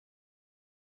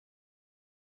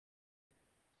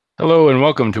Hello and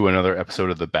welcome to another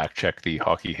episode of the Back Check the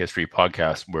Hockey History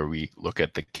podcast, where we look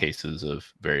at the cases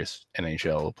of various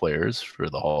NHL players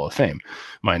for the Hall of Fame.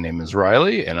 My name is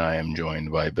Riley, and I am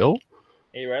joined by Bill.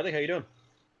 Hey Riley, how you doing?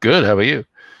 Good. How about you?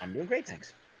 I'm doing great,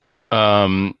 thanks.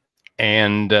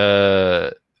 And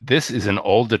this is an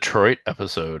all Detroit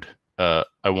episode. I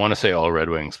want to say all Red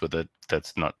Wings, but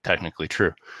that's not technically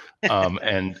true.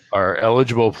 And our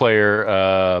eligible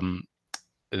player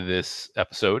this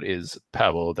episode is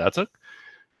Pavel Datsyuk.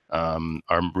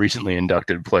 Our recently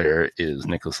inducted player is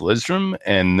Nicholas Lidstrom,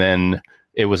 and then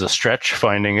it was a stretch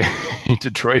finding a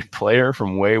Detroit player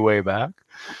from way back,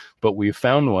 but we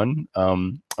found one.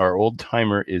 Our old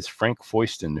timer is Frank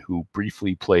Foyston, who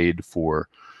briefly played for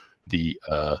the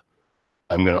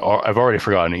I've already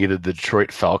forgotten, either the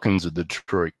Detroit Falcons or the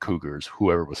Detroit Cougars,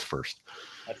 whoever was first.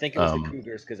 I think it was the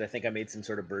Cougars, because I think I made some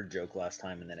sort of bird joke last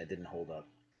time and then it didn't hold up.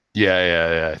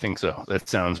 Yeah, I think so. That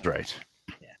sounds right.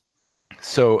 Yeah.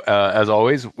 So, as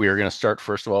always, we are going to start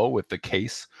first of all with the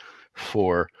case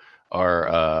for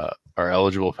our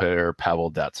eligible player, Pavel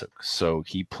Datsyuk. So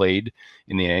he played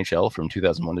in the NHL from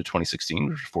 2001 to 2016,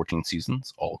 which 14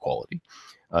 seasons, all quality.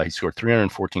 He scored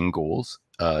 314 goals,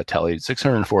 tallied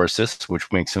 604 assists, which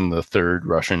makes him the third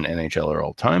Russian NHLer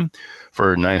all time,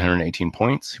 for 918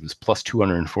 points. He was plus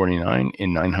 249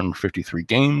 in 953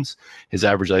 games. His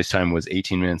average ice time was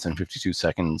 18 minutes and 52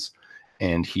 seconds,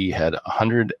 and he had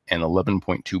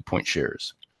 111.2 point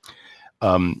shares.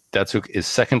 Datsyuk is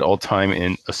second all time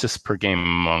in assists per game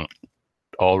among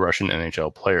all Russian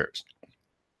NHL players.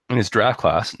 In his draft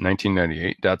class,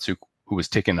 1998, Datsyuk, who was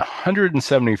taken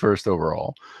 171st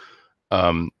overall,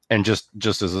 and just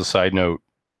as a side note,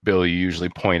 Bill, you usually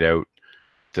point out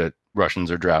that Russians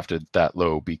are drafted that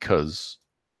low because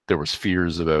there was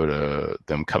fears about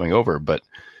them coming over, but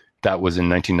that was in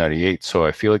 1998, so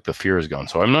I feel like the fear is gone.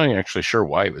 So I'm not actually sure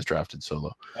why he was drafted so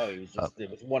low. Oh,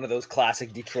 it was one of those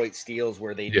classic Detroit steals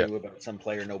where they knew about some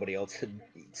player nobody else had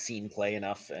seen play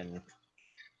enough and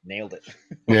nailed it.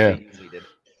 Yeah, they usually did.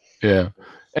 Yeah.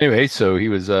 Anyway, so he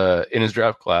was in his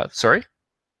draft class. Sorry?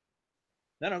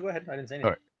 No, go ahead. I didn't say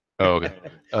anything. All right.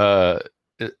 Oh,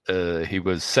 okay. He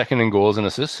was second in goals and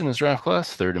assists in his draft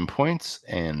class, third in points,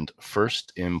 and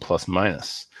first in plus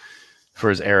minus. For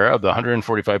his era, of the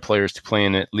 145 players to play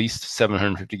in at least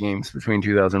 750 games between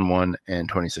 2001 and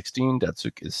 2016,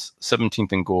 Datsyuk is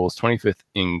 17th in goals, 25th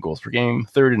in goals per game,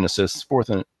 third in assists, fourth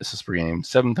in assists per game,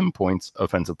 seventh in points,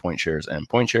 offensive point shares, and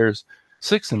point shares,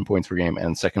 sixth in points per game,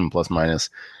 and second plus minus.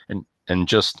 And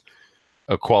just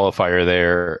a qualifier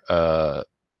there,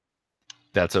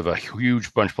 that's of a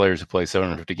huge bunch of players who play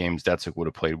 750 games. Datsyuk would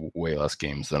have played way less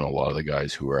games than a lot of the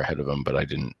guys who were ahead of him, but I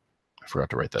forgot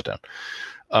to write that down.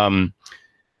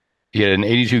 He had an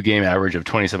 82 game average of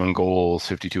 27 goals,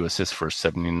 52 assists for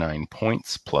 79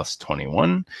 points, plus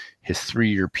 21. His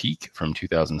 3-year peak from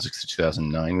 2006 to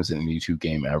 2009 was an 82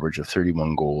 game average of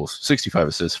 31 goals, 65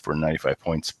 assists for 95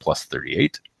 points, plus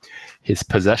 38. His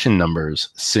possession numbers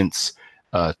since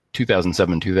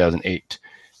 2007-2008,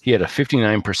 he had a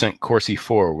 59% Corsi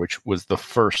for, which was the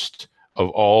first of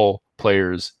all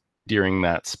players during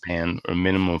that span, a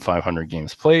minimum of 500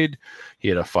 games played. He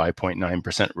had a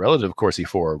 5.9% relative Corsi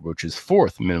for, which is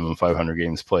fourth minimum 500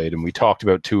 games played. And we talked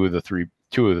about two of the three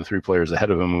players ahead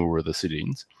of him who were the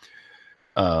Sedins.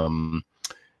 And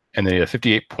then he had a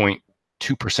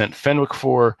 58.2% Fenwick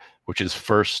for, which is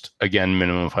first, again,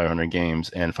 minimum 500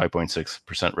 games, and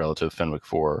 5.6% relative Fenwick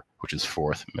for, which is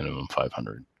fourth minimum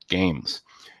 500 games.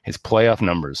 His playoff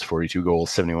numbers, 42 goals,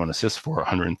 71 assists for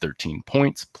 113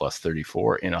 points, plus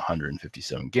 34 in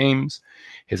 157 games.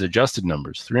 His adjusted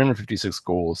numbers, 356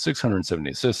 goals, 670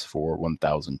 assists for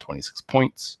 1,026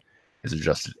 points. His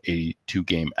adjusted 82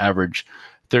 game average,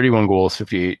 31 goals,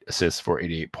 58 assists for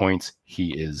 88 points.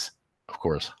 He is, of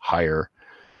course, higher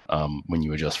when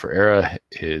you adjust for era,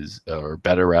 or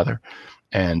better rather.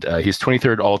 And he's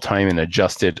 23rd all time in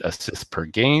adjusted assists per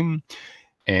game.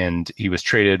 And he was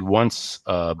traded once,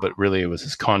 but really it was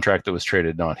his contract that was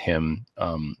traded, not him,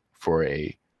 for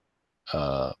a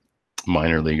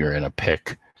minor leaguer and a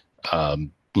pick,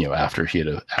 after he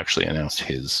had actually announced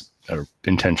his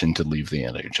intention to leave the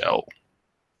NHL.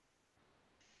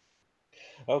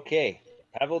 Okay,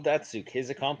 Pavel Datsyuk, his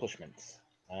accomplishments.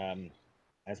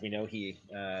 As we know, he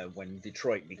when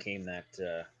Detroit became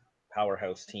that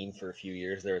powerhouse team for a few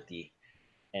years there at the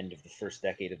end of the first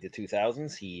decade of the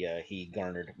 2000s, he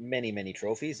garnered many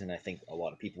trophies, and I think a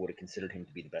lot of people would have considered him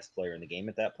to be the best player in the game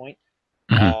at that point.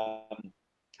 Mm-hmm.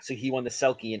 So he won the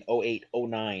Selke in 08,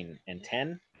 09, and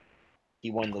 10.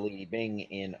 He won the Lady Byng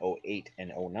in 08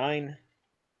 and 09.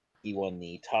 He won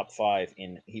the top five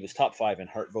he was top five in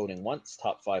Hart voting once,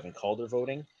 top five in Calder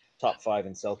voting, top 5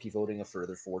 in Selke voting a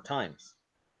further 4 times.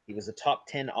 He was a top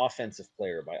 10 offensive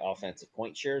player by offensive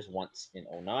point shares once in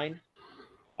 09.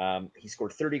 He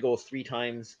scored 30 goals 3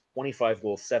 times, 25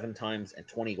 goals 7 times, and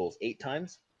 20 goals 8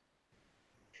 times.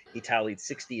 He tallied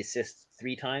 60 assists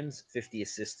 3 times, 50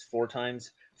 assists 4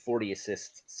 times, 40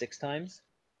 assists 6 times.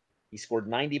 He scored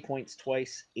 90 points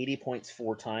twice, 80 points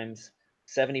 4 times,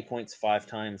 70 points 5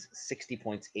 times, 60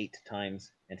 points 8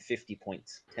 times, and 50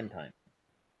 points 10 times.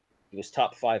 He was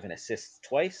top 5 in assists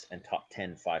twice and top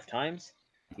 10 5 times.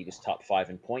 He was top 5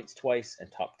 in points twice and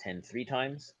top 10 3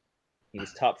 times. He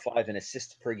was top 5 in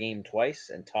assists per game twice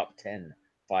and top 10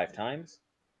 5 times.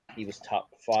 He was top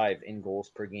 5 in goals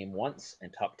per game once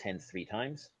and top 10 3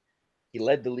 times. He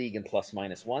led the league in plus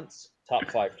minus once, top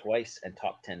 5 twice, and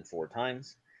top 10 4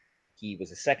 times. He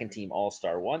was a second team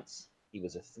All-Star once. He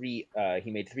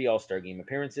made 3 All-Star game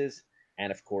appearances,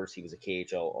 and of course he was a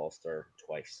KHL All-Star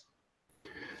twice.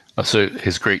 So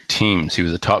his great teams, he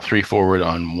was a top 3 forward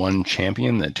on 1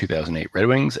 champion, the 2008 Red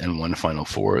Wings, and 1 Final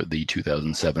Four, the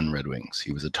 2007 Red Wings.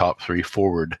 He was a top 3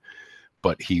 forward,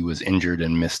 but he was injured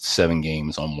and missed 7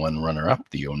 games on 1 runner-up,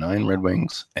 the 09 Red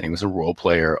Wings, and he was a role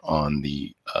player on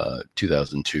the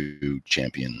 2002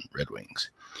 champion Red Wings.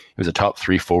 He was a top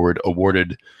 3 forward,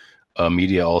 awarded a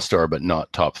media all-star, but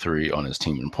not top 3 on his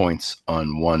team in points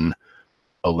on 1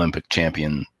 Olympic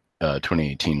champion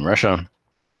 2018 Russia.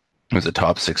 He was a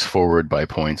top 6 forward by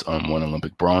points on 1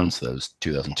 Olympic bronze. That was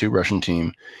 2002 Russian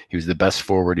team. He was the best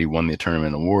forward. He won the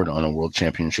tournament award on a world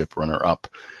championship runner-up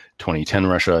 2010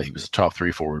 Russia. He was a top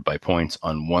 3 forward by points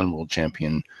on 1 world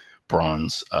champion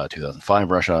bronze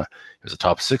 2005 Russia. He was a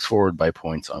top 6 forward by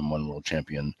points on 1 world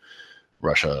champion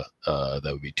Russia. That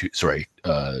would be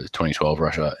 2012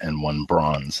 Russia, and 1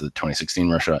 bronze, the 2016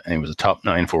 Russia. And he was a top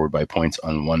 9 forward by points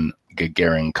on 1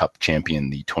 Gagarin Cup champion,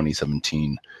 the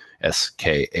 2017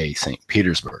 SKA St.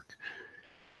 Petersburg.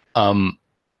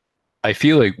 I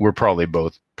feel like we're probably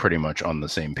both pretty much on the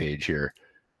same page here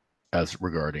as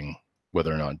regarding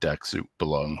whether or not Datsyuk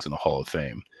belongs in the Hall of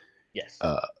Fame. Yes.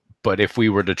 But if we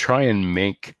were to try and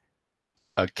make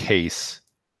a case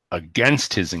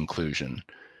against his inclusion,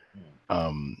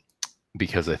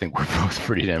 because I think we're both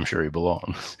pretty damn sure he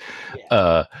belongs,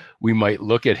 we might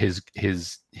look at his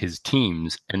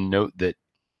teams and note that,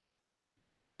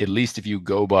 at least if you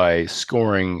go by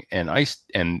scoring and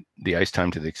the ice time,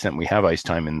 to the extent we have ice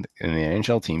time in the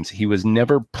NHL teams, he was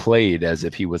never played as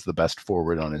if he was the best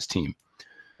forward on his team.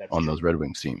 That's on true. Those Red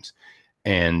Wings teams.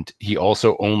 And he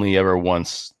also only ever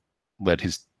once led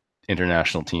his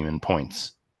international team in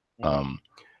points.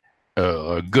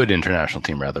 A good international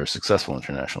team, rather, a successful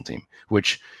international team,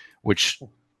 which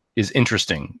is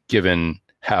interesting given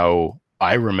how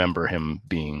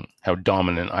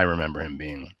dominant I remember him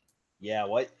being. Yeah,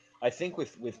 I think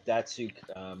with Datsyuk,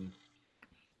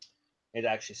 it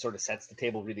actually sort of sets the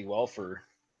table really well for,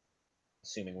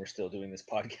 assuming we're still doing this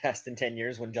podcast in 10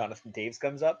 years when Jonathan Toews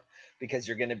comes up, because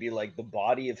you're going to be like, the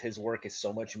body of his work is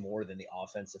so much more than the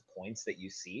offensive points that you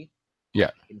see.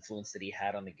 Yeah. Influence that he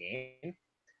had on the game.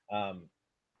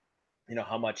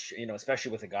 How much,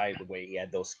 especially with a guy, the way he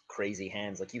had those crazy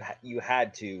hands, like you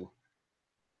had to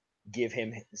give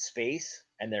him space,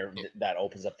 and that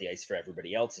opens up the ice for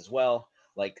everybody else as well.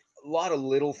 Like, a lot of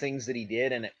little things that he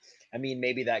did, and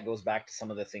maybe that goes back to some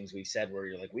of the things we've said where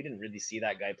you're like, we didn't really see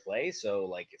that guy play, so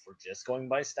like, if we're just going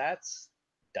by stats,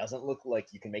 doesn't look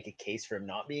like you can make a case for him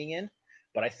not being in.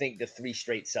 But I think the 3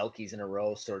 straight Selkes in a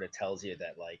row sort of tells you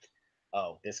that, like,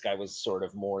 oh, this guy was sort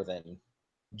of more than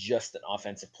just an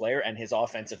offensive player, and his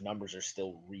offensive numbers are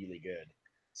still really good.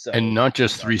 So, and not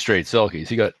just 3 straight Selkes.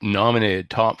 He got nominated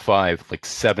top 5 like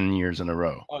 7 years in a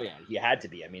row. Oh yeah, he had to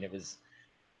be. It was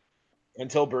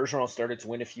until Bergeron started to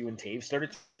win a few and Toews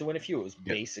started to win a few. It was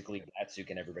basically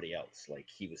Datsyuk and everybody else. Like,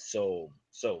 he was so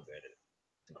good at it.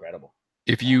 It's incredible.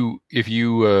 If you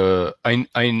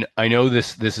I know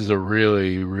this is a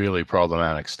really, really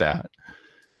problematic stat,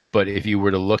 but if you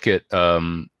were to look at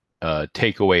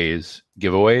takeaways,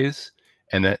 giveaways,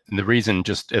 and that the reason,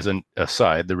 just as an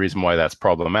aside, the reason why that's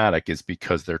problematic is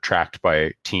because they're tracked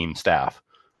by team staff,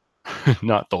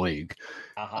 not the league.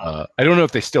 I don't know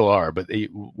if they still are, but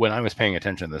when I was paying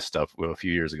attention to this stuff a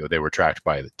few years ago, they were tracked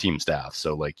by the team staff.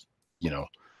 So, like,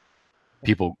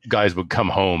 guys would come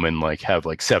home and like have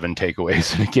like 7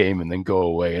 takeaways in a game, and then go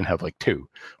away and have like 2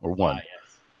 or 1. Yes.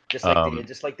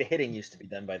 Just like the hitting used to be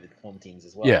done by the home teams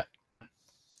as well.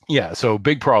 Yeah. So,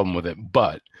 big problem with it,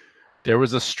 but there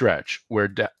was a stretch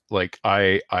where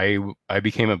I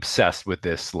became obsessed with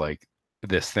this, like,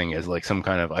 this thing as like some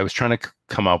kind of, I was trying to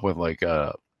come up with like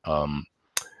a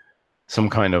some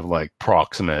kind of like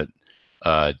proximate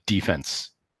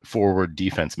forward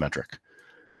defense metric.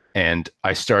 and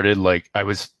I started like I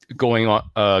was going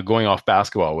off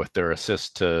basketball with their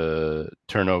assist to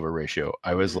turnover ratio.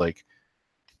 I was like,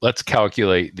 let's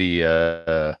calculate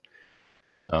the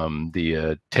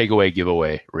takeaway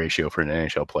giveaway ratio for an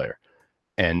NHL player.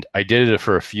 And I did it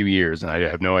for a few years, and I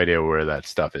have no idea where that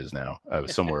stuff is now. I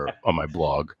was somewhere on my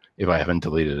blog if I haven't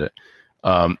deleted it.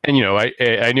 And you know,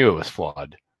 I knew it was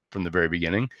flawed from the very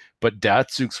beginning, but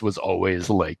Datsyuk's was always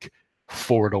like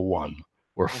 4-1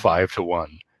 or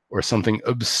 5-1 or something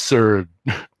absurd,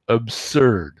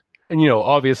 absurd. And you know,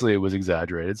 obviously it was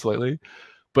exaggerated slightly,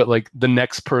 but like the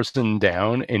next person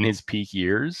down in his peak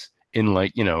years, in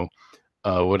like, you know,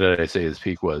 what did I say his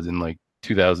peak was in like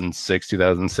 2006,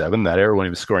 2007, that era when he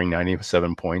was scoring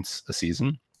 97 points a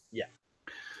season. Yeah.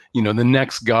 You know, the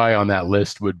next guy on that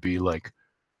list would be like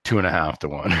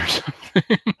 2.5-1 or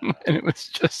something. And it was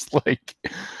just like,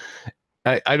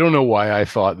 I don't know why I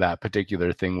thought that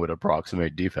particular thing would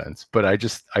approximate defense, but I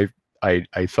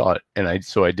thought, and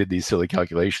I did these silly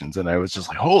calculations, and I was just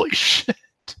like, holy shit.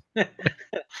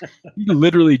 He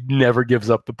literally never gives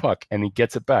up the puck, and he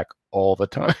gets it back all the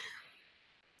time.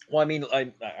 Well, I mean,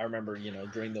 I remember, you know,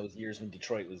 during those years when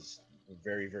Detroit was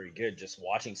very, very good, just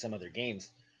watching some of their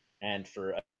games, and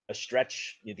for a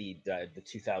stretch, the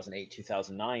 2008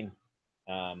 2009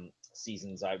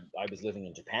 seasons, I was living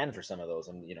in Japan for some of those,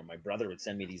 and you know, my brother would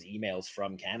send me these emails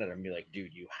from Canada and be like,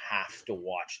 "Dude, you have to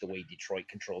watch the way Detroit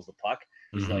controls the puck."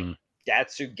 He's like, Mm-hmm.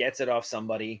 "Datsyuk gets it off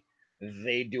somebody."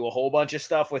 They do a whole bunch of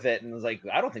stuff with it, and it's like,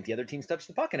 I don't think the other team's touched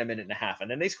the puck in a minute and a half,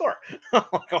 and then they score. I'm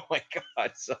like, oh my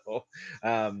god! So,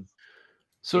 um,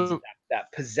 it's So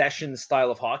that possession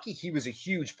style of hockey. He was a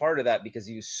huge part of that because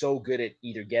he was so good at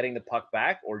either getting the puck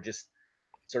back or just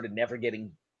sort of never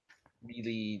getting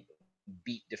really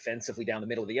beat defensively down the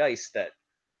middle of the ice, that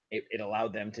it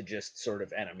allowed them to just sort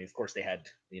of, and I mean, of course they had,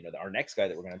 you know, our next guy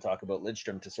that we're going to talk about,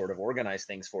 Lidstrom, to sort of organize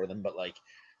things for them, but like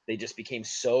they just became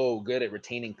so good at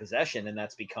retaining possession, and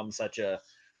that's become such an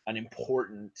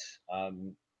important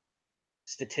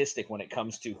statistic when it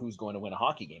comes to who's going to win a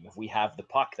hockey game. If we have the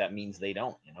puck, that means they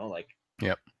don't, you know, like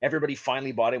yep, everybody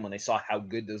finally bought in when they saw how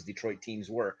good those Detroit teams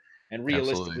were. And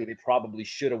absolutely. realistically, they probably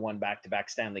should have won back-to-back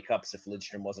Stanley Cups if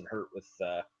Lidstrom wasn't hurt with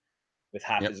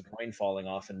half Yep. his groin falling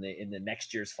off in the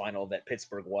next year's final that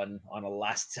Pittsburgh won on a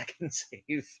last-second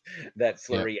save. That Yep.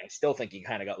 Fleury, I still think he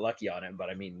kind of got lucky on him, but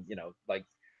I mean, you know, like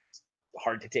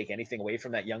hard to take anything away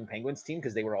from that young Penguins team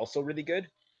because they were also really good.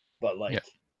 But like Yep.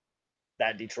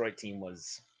 that Detroit team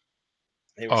was,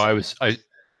 they were Oh, something I else.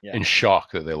 Yeah. in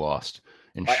shock that they lost.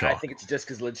 In I shock. think it's just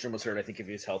because Lidstrom was hurt. I think if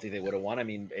he was healthy, they would have won. I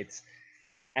mean, it's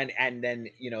and then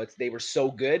you know it's they were so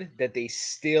good that they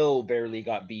still barely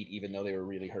got beat, even though they were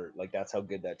really hurt. Like that's how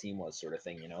good that team was, sort of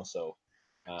thing. You know, so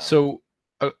So,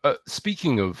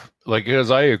 speaking of like,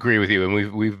 because I agree with you,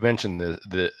 and we've mentioned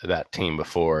the that team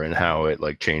before and how it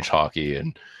like changed hockey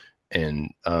and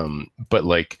but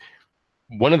like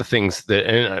one of the things that,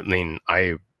 and I mean,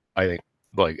 I think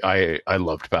like I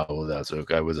loved Pavel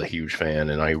Datsyuk. I was a huge fan,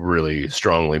 and I really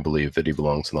strongly believe that he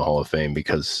belongs in the Hall of Fame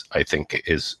because I think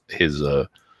his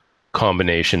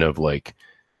combination of like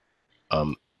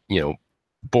um you know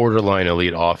borderline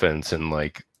elite offense and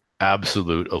like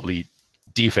absolute elite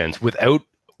defense without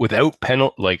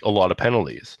like a lot of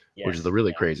penalties, which is the yes,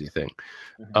 really yeah. crazy thing.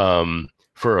 Mm-hmm.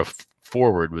 For a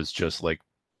forward was just like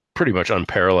pretty much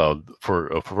unparalleled for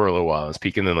a little while in his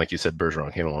peak, and then like you said,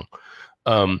 Bergeron came along.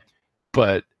 Yeah, Um,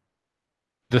 but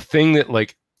the thing that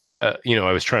like you know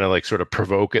I was trying to like sort of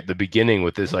provoke at the beginning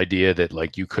with this idea that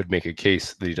like you could make a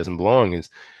case that he doesn't belong is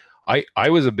I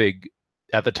was a big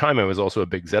at the time I was also a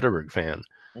big Zetterberg fan,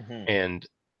 mm-hmm. and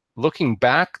looking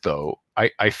back though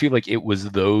I feel like it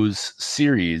was those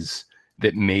series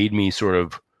that made me sort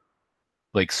of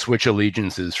like switch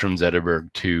allegiances from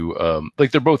Zetterberg to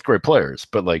like they're both great players,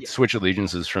 but like Yeah, switch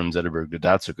allegiances from Zetterberg to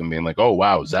Datsyuk and being like, oh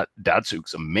wow,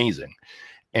 Datsuk's amazing.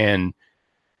 And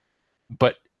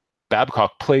but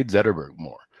Babcock played Zetterberg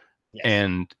more. yes,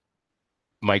 And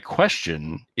my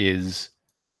question is,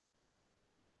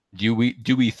 do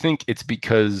we think it's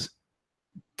because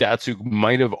Datsuk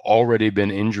might have already been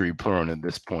injury prone at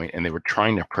this point and they were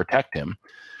trying to protect him,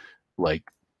 like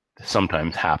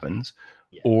sometimes happens,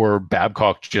 yeah. or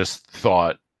Babcock just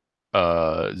thought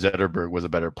Zetterberg was a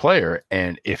better player?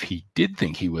 And if he did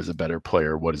think he was a better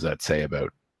player, what does that say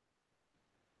about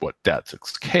what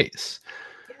Datsuk's case?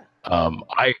 Yeah. Um,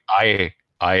 I I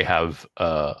I have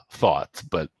thoughts,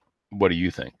 but what do you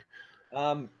think?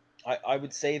 Um, I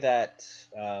would say that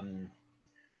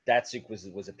Datsuk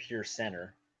was a pure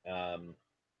center, um,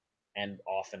 and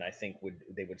often I think would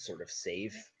sort of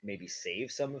maybe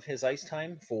save some of his ice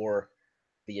time for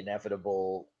the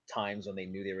inevitable times when they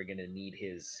knew they were going to need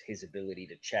his ability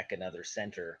to check another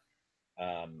center.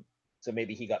 So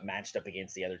maybe he got matched up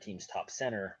against the other team's top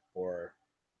center or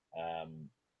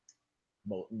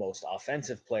most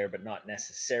offensive player, but not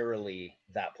necessarily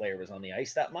that player was on the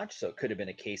ice that much. So it could have been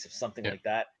a case of something like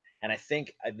that. And I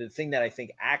think the thing that I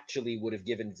think actually would have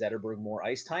given Zetterberg more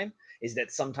ice time is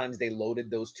that sometimes they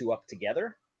loaded those two up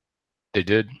together. They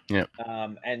did, yeah.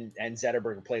 And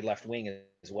Zetterberg played left wing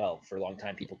as well for a long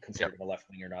time. People considered him a left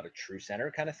winger, not a true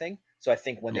center kind of thing. So I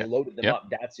think when they loaded them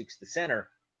up, Datsyuk's the center.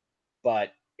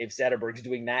 But if Zetterberg's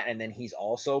doing that and then he's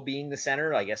also being the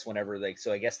center, I guess whenever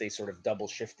I guess they sort of double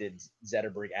shifted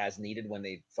Zetterberg as needed when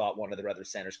they thought one of their other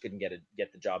centers couldn't get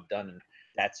the job done and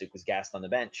Datsyuk was gassed on the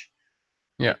bench.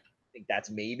 Yeah. I think that's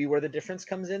maybe where the difference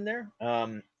comes in there.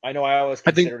 I know I always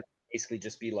considered it basically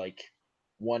just be like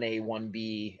 1A,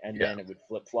 1B, and then it would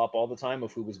flip flop all the time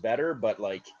of who was better. But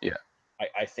I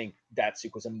think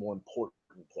Datsyuk was a more important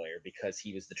player because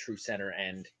he was the true center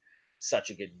and such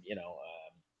a good,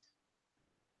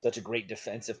 such a great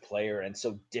defensive player and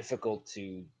so difficult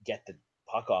to get the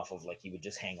puck off of. Like he would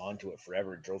just hang on to it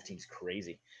forever. It drove teams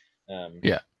crazy. I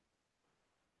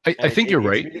think you're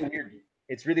right. It's really weird.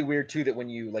 It's really weird too that when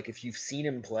you if you've seen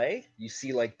him play, you see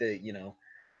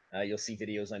you'll see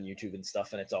videos on YouTube and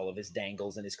stuff, and it's all of his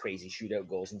dangles and his crazy shootout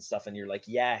goals and stuff, and you're like,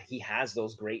 yeah, he has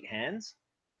those great hands.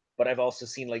 But I've also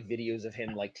seen videos of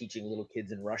him teaching little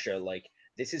kids in Russia,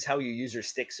 this is how you use your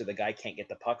stick so the guy can't get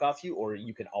the puck off you, or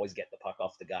you can always get the puck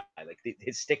off the guy.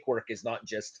 His stick work is not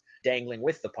just dangling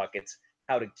with the puck; it's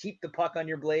how to keep the puck on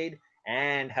your blade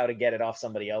and how to get it off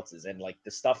somebody else's. And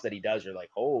the stuff that he does, you're like,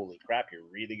 holy crap, you're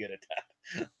really good at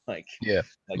that.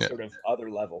 Sort of other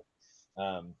level.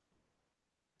 Well,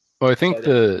 I think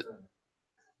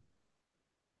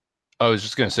I was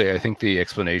just going to say, I think the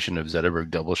explanation of Zetterberg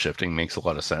double shifting makes a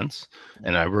lot of sense.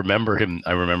 And I remember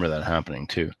that happening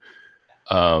too.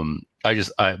 My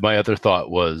other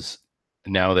thought was,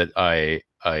 now that I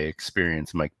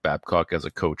experience Mike Babcock as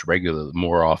a coach regularly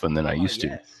more often than I used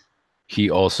to,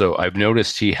 I've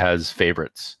noticed he has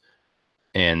favorites,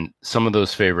 and some of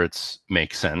those favorites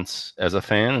make sense as a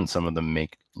fan and some of them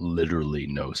make literally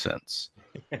no sense.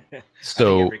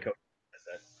 So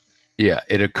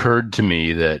it occurred to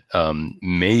me that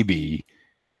maybe,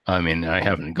 I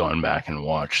haven't gone back and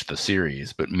watched the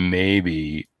series, but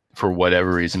maybe for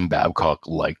whatever reason Babcock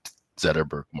liked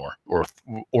Zetterberg more,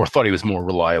 or thought he was more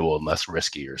reliable and less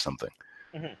risky or something.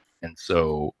 Mm-hmm. And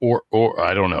so, or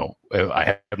I don't know.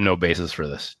 I have no basis for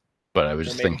this, but I was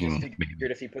just thinking,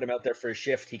 if he put him out there for a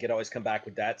shift, he could always come back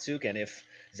with Datsyuk, and if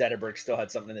Zetterberg still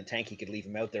had something in the tank, he could leave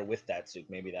him out there with Datsyuk.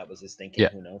 Maybe that was his thinking.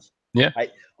 Who knows? Yeah.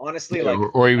 I honestly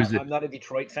I'm not a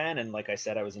Detroit fan, and like I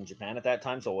said, I was in Japan at that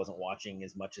time, so I wasn't watching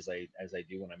as much as I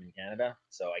do when I'm in Canada.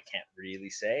 So I can't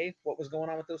really say what was going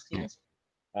on with those teams.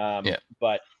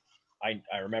 But I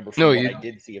remember from what I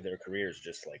did see of their careers,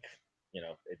 just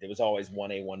it was always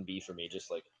 1A, 1B for me. Just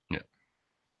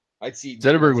I'd see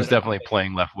Zetterberg was definitely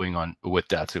playing left wing with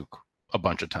Datsyuk a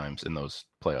bunch of times in those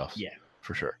playoffs. Yeah,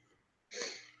 for sure.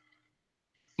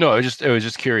 No, I was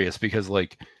just curious because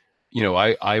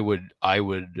I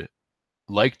would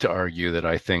like to argue that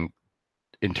I think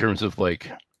in terms of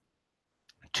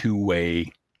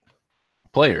two-way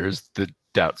players, that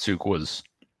Datsyuk was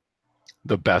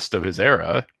the best of his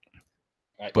era.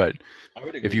 But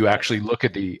if you actually look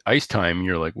at the ice time,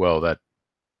 you're like, well, that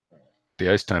the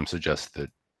ice time suggests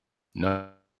that no.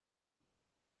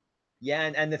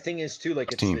 Yeah, and the thing is too,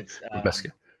 it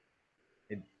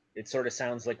sort of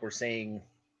sounds like we're saying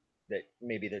that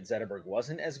maybe that Zetterberg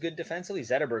wasn't as good defensively.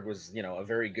 Zetterberg was, a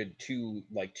very good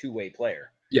two-way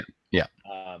player. Yeah.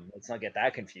 Let's not get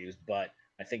that confused, but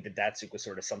I think that Datsyuk was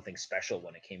sort of something special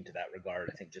when it came to that regard.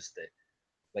 I think just that,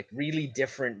 really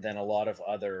different than a lot of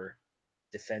other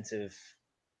defensive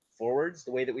forwards,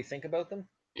 the way that we think about them.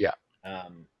 Yeah.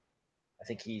 I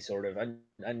think he sort of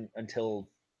until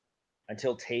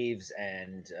Taves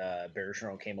and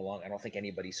Bergeron came along, I don't think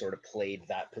anybody sort of played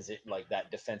that position, that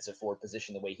defensive forward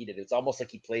position, the way he did. It's almost like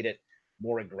he played it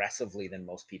more aggressively than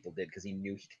most people did because he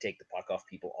knew he could take the puck off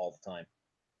people all the time.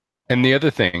 And the other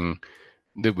thing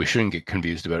that we shouldn't get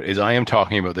confused about is I am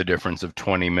talking about the difference of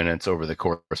 20 minutes over the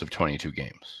course of 22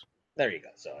 games. There you go.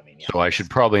 So so I should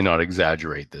probably not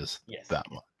exaggerate this that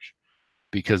much,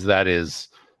 because that is,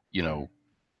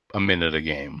 a minute a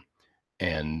game,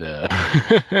 and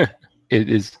it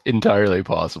is entirely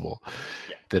possible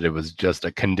that it was just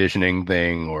a conditioning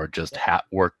thing or just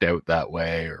worked out that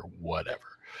way or whatever.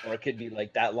 Or it could be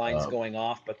that line's going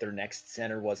off, but their next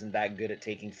center wasn't that good at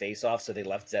taking face-off, so they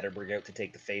left Zetterberg out to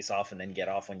take the face-off and then get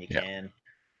off when you can.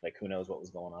 Who knows what was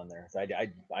going on there. So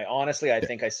I honestly, I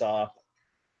think I saw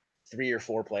 3 or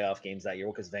 4 playoff games that year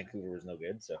because Vancouver was no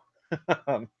good. So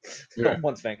Yeah.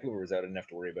 once Vancouver was out, I didn't have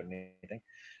to worry about anything.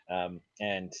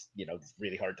 And it's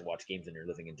really hard to watch games when you're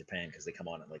living in Japan because they come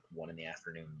on at like 1 in the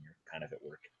afternoon and you're kind of at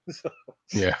work. So,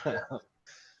 Yeah.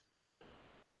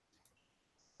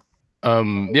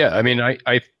 Yeah. I mean,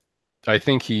 I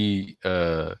think he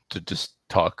to just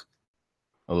talk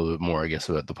a little bit more, I guess,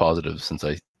 about the positives, since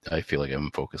I feel like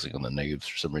I'm focusing on the negatives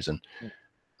for some reason.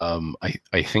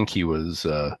 I think he was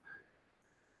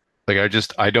like I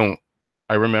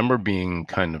remember being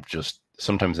kind of just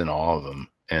sometimes in awe of him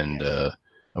and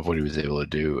of what he was able to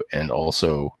do, and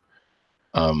also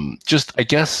just I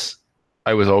guess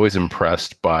I was always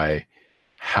impressed by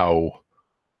how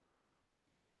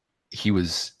he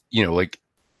was, like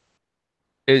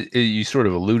you sort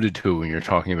of alluded to when you're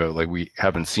talking about, like, we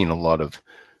haven't seen a lot of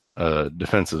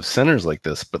defensive centers like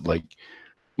this, but like,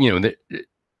 you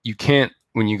can't,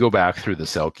 when you go back through the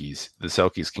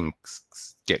Selkies can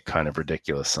get kind of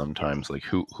ridiculous sometimes, like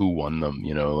who won them,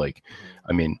 like,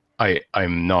 I mean,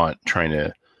 I'm not trying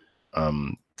to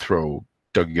throw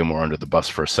Doug Gilmour under the bus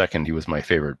for a second. He was my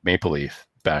favorite Maple Leaf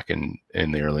back in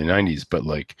the early 90s, but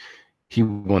like, he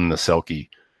won the Selkie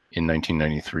in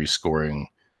 1993 scoring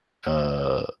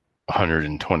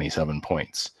 127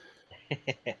 points.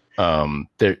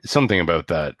 There something about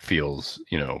that feels,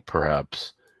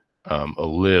 perhaps a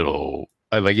little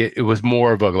like it was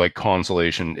more of a like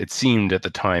consolation. It seemed at the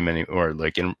time, or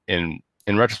like in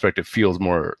retrospect, it feels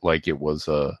more like it was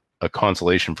a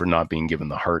consolation for not being given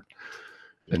the heart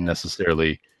than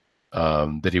necessarily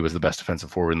that he was the best defensive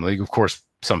forward in the league. Of course,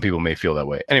 some people may feel that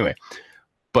way. Anyway,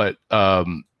 but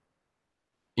the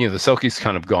Selkie's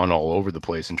kind of gone all over the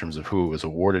place in terms of who it was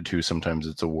awarded to. Sometimes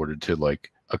it's awarded to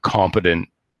like a competent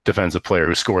defensive player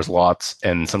who scores lots,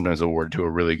 and sometimes awarded to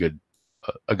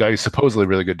a guy who's supposedly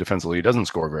really good defensively who doesn't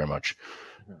score very much.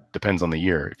 Depends on the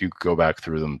year. If you go back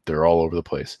through them, they're all over the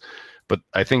place. But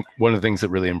I think one of the things that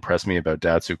really impressed me about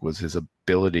Datsyuk was his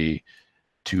ability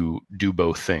to do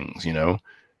both things.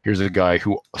 Here's a guy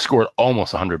who scored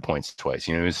almost 100 points twice.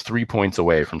 He was 3 points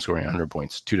away from scoring 100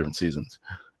 points 2 different seasons.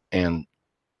 And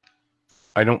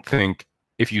I don't think,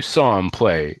 if you saw him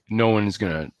play, no one is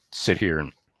going to sit here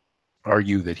and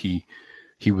argue that he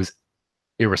was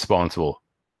irresponsible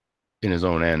in his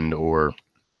own end, or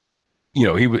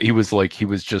he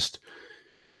was just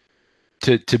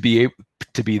to be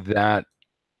that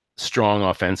strong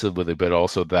offensively, but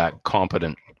also that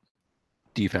competent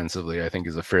defensively. I think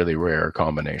is a fairly rare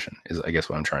combination, is I guess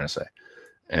what I'm trying to say.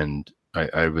 And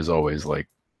I was always like,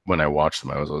 when I watched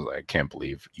them, I was always like, I can't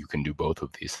believe you can do both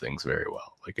of these things very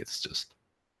well. Like, it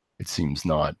seems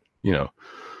not,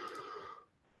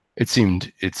 it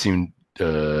seemed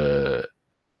I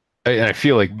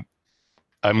feel like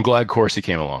I'm glad Corsi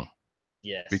came along.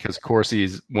 Yes. Because Corsi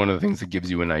is one of the things that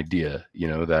gives you an idea,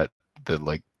 that the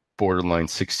like borderline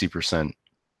 60%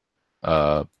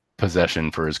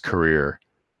 possession for his career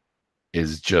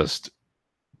is just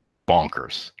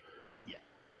bonkers.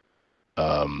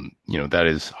 That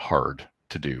is hard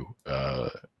to do.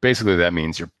 Basically, that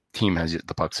means your team has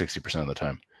the puck 60% of the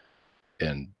time,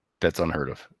 and that's unheard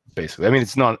of. Basically, I mean,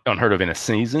 it's not unheard of in a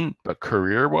season, but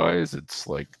career-wise, it's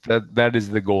like that is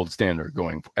the gold standard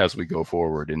going as we go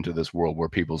forward into this world where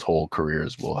people's whole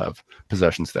careers will have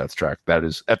possession stats tracked. That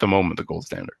is at the moment the gold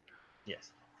standard.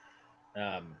 Yes.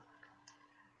 Yeah,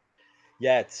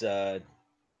 it's hard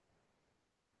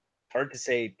to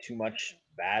say too much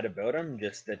bad about him.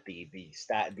 Just that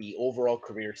the overall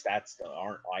career stats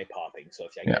aren't eye popping. So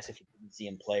I guess if you didn't see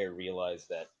him play or realize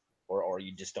that, or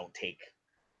you just don't take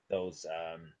those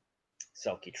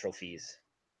Selke trophies,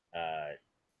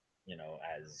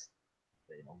 as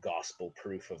gospel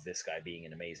proof of this guy being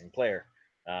an amazing player,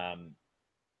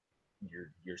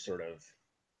 you're sort of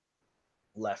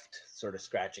left sort of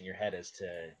scratching your head as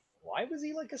to why was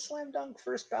he like a slam dunk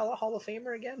first ballot Hall of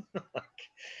Famer again?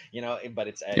 But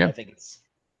it's I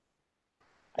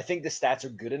think the stats are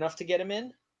good enough to get him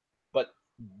in, but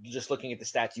just looking at the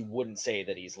stats, you wouldn't say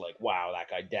that he's like, wow, that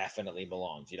guy definitely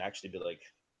belongs. You'd actually be like,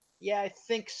 yeah, I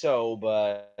think so,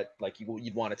 but like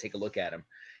you'd want to take a look at him.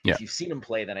 Yeah. If you've seen him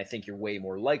play, then I think you're way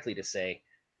more likely to say,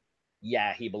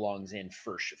 yeah, he belongs in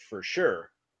for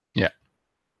sure. Yeah.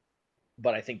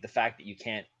 But I think the fact that you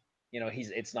can't,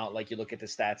 it's not like you look at the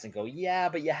stats and go, yeah,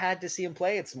 but you had to see him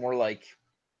play. It's more like,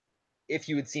 if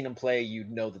you had seen him play,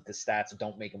 you'd know that the stats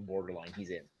don't make him borderline.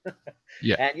 He's in.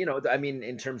 Yeah. And, I mean,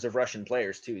 in terms of Russian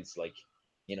players too, it's like,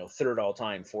 third all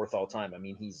time, fourth all time. I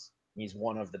mean, he's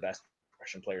one of the best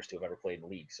Russian players to have ever played in the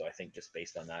league. So I think just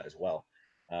based on that as well,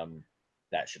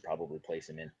 that should probably place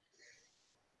him in.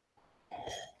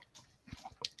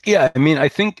 Yeah, I mean, I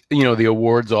think, the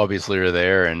awards obviously are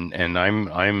there, and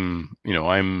I'm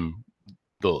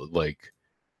the like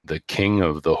the king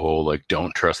of the whole like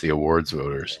don't trust the awards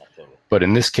voters. Yeah, totally. But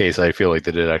in this case, I feel like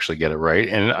they did actually get it right.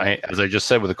 And Yeah. as I just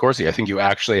said with the Corsi, I think you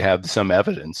actually have some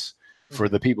evidence for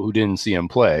Hmm. the people who didn't see him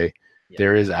play. Yeah.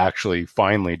 There is actually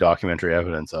finally documentary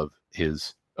evidence of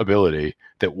his ability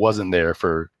that wasn't there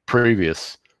for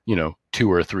previous,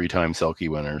 2 or 3 time Selkie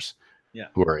winners Yeah.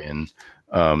 who are in,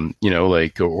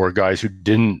 like, or guys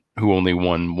who only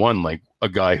won one, like a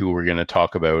guy who we're going to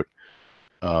talk about,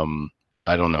 um,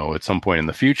 I don't know, at some point in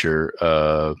the future,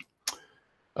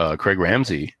 Craig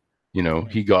Ramsey, Hmm.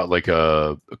 he got like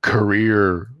a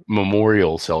career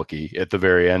memorial Selkie at the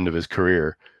very end of his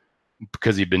career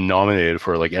because he'd been nominated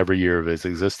for like every year of his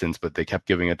existence, but they kept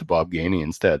giving it to Bob Gainey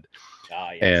instead.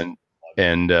 Ah, yes.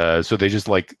 And so they just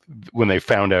like when they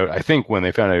found out, I think when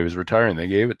they found out he was retiring, they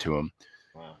gave it to him.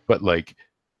 Wow. But like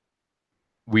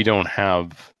we don't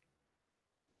have.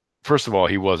 First of all,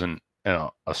 he wasn't a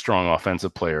strong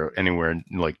offensive player anywhere.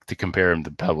 Like to compare him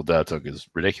to Pavel Datsyuk is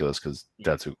ridiculous because Yeah.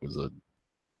 Datsyuk was a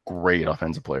great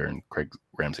offensive player and Craig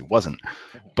Ramsey wasn't.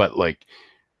 Mhm. But like,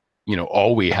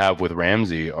 all we have with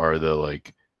Ramsey are the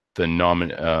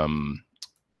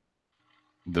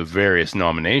the various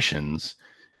nominations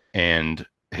and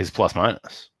his plus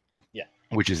minus, Yeah.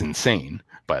 which is insane,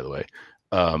 by the way,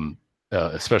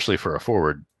 especially for a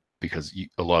forward because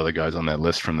a lot of the guys on that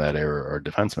list from that era are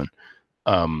defensemen.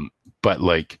 But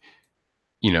like,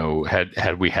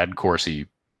 had we had Corsi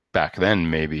back then,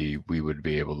 maybe we would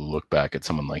be able to look back at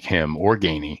someone like him or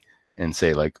Gainey and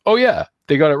say like, oh yeah,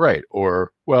 they got it right.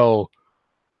 Or, well,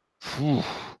 whew,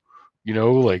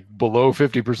 like below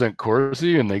 50%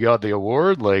 Corsi and they got the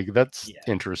award. Like that's Yeah.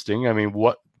 interesting. I mean,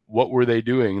 what were they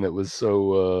doing that was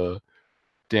so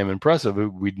damn impressive?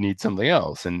 We'd need something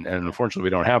else. And Yeah. unfortunately we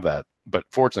don't have that. But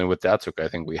fortunately with Datsuk, I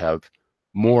think we have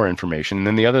more information. And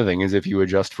then the other thing is if you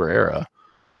adjust for era,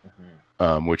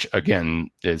 Hmm. which again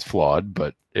is flawed,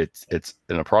 but it's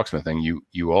an approximate thing.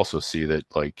 You also see that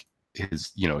like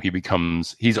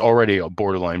he's already a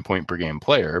borderline point per game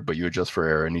player, but you adjust for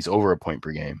error and he's over a point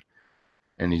per game,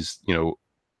 and he's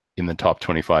in the top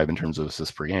 25 in terms of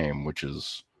assists per game, which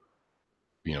is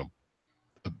you know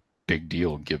a big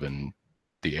deal given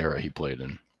the era he played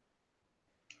in.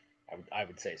 I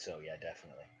would say so. Yeah,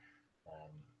 definitely. Um,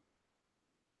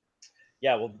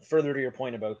 yeah. Well, further to your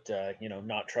point about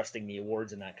not trusting the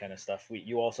awards and that kind of stuff,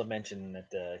 you also mentioned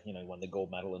that he won the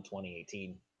gold medal in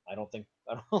 2018. I don't think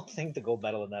the gold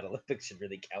medal in that Olympics should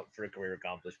really count for a career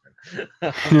accomplishment.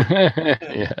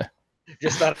 Yeah,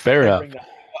 Just thought fair I'd enough. bring that.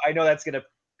 I know that's going to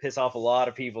piss off a lot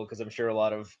of people because I'm sure a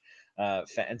lot of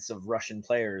fans of Russian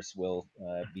players will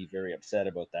be very upset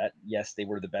about that. Yes, they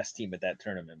were the best team at that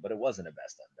tournament, but it wasn't a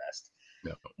best on best,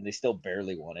 No, and they still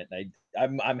barely won it.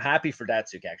 And I'm happy for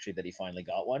Datsyuk actually that he finally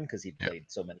got one because he'd yeah, played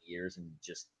so many years and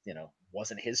just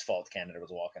wasn't his fault. Canada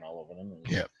was walking all over them. It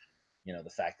was yeah, the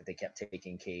fact that they kept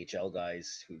taking KHL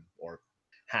guys who or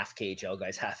half KHL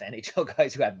guys, half NHL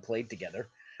guys who hadn't played together.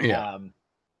 yeah. Um,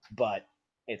 but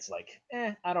it's like,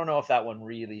 I don't know if that one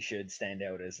really should stand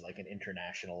out as like an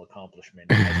international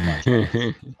accomplishment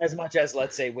as much as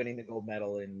let's say winning the gold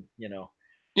medal in the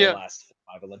Yeah, last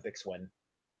 5 Olympics when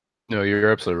no,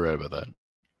 you're absolutely right about that,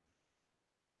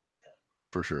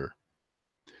 for sure.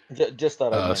 just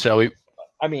thought I'd mention Shall we? it.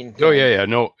 I mean, Oh yeah, yeah.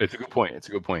 No, it's a good point. It's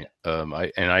a good point. yeah,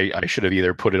 I should have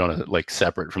either put it on a like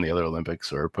separate from the other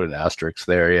Olympics or put an asterisk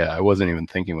there. Yeah, I wasn't even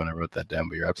thinking when I wrote that down,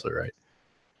 but you're absolutely right.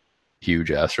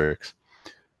 Huge asterisks.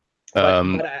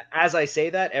 but as I say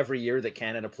that, every year that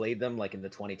Canada played them, like in the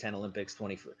 2010 Olympics,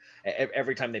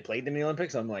 every time they played them in the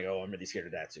Olympics, I'm like, oh, I'm really scared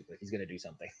of Datsyuk. Like he's gonna do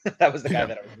something. That was the guy Yeah,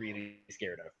 that I was really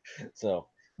scared of. So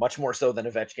much more so than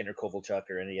Ovechkin or Kovalchuk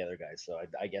or any other guys. So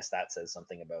I guess that says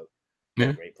something about what a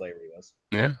yeah, great player he was.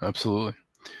 yeah, absolutely.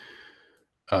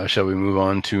 Shall we move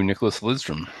on to Nicholas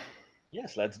Lidstrom?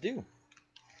 Yes, let's do.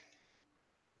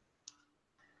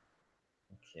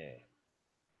 Okay,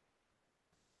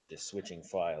 just switching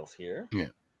files here. Yeah,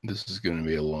 this is going to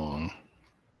be a long.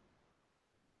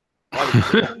 Why did you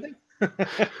say something?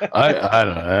 I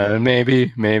don't know.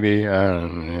 Maybe I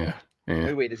don't know. Yeah,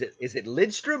 yeah. Wait, is it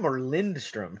Lidstrom or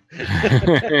Lindstrom?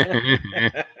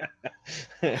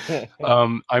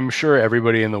 I'm sure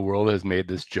everybody in the world has made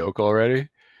this joke already,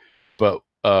 but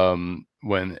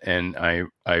when and I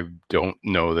don't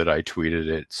know that I tweeted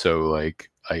it, so like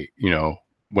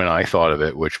when I thought of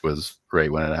it, which was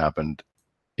right when it happened,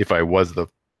 if I was the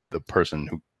person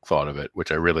who thought of it,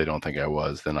 which I really don't think I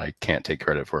was, then I can't take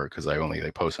credit for it because I only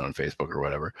they posted on Facebook or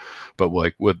whatever. But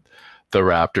like with the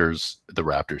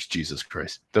Raptors, Jesus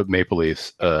Christ, the Maple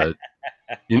Leafs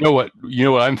You know what? You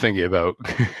know what I'm thinking about?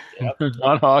 Yep.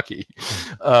 Not hockey.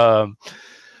 Um,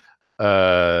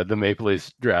 the Maple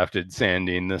Leafs drafted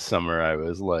Sandine this summer. I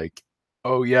was like,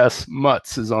 oh yes,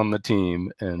 Mutz is on the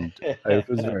team, and I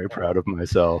was very proud of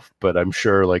myself. But I'm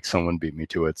sure like someone beat me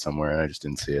to it somewhere, and I just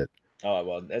didn't see it. Oh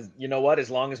well, you know what? As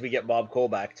long as we get Bob Cole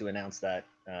back to announce that,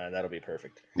 that'll be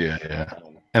perfect. Yeah, yeah.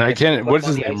 And I If we can't. put him What's on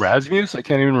his the name? ice, Rasmus. I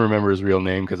can't even remember his real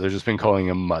name because I've just been calling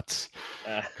him Mutz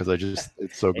uh, because I just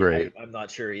it's so great. I'm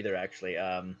not sure either. Actually,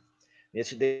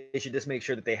 they should just make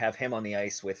sure that they have him on the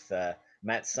ice with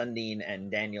Matt Sundin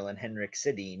and Daniel and Henrik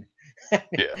Sedin,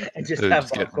 Yeah, and just have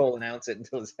just get. Bob Cole announce it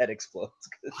until his head explodes.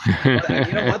 Well,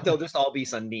 you know what? They'll just all be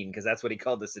Sundin because that's what he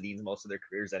called the Sedins most of their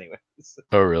careers, anyways.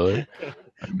 Oh really?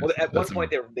 Well, at one That's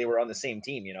point they were on the same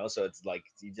team, so it's like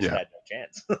you just yeah, had no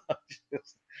chance. you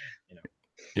know,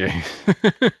 yeah.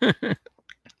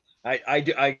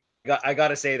 I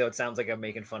gotta say though, it sounds like I'm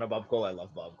making fun of Bob Cole. I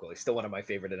love Bob Cole. He's still one of my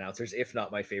favorite announcers, if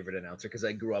not my favorite announcer, because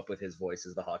I grew up with his voice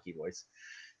as the hockey voice,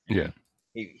 and Yeah.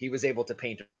 he was able to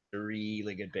paint a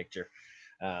really good picture,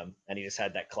 and he just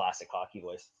had that classic hockey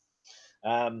voice.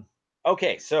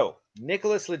 Okay, so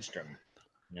Nicholas Lidstrom.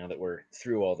 Now that we're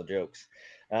through all the jokes,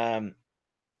 um,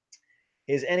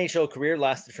 his NHL career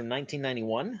lasted from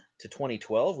 1991 to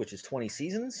 2012, which is 20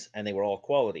 seasons, and they were all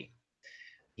quality.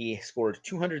 He scored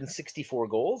 264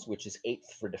 goals, which is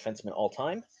eighth for defenseman all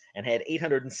time, and had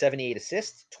 878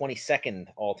 assists, 22nd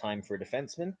all time for a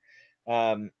defenseman.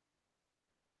 Um,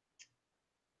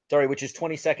 which is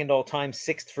 22nd all time,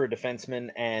 sixth for a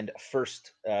defenseman, and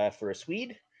first for a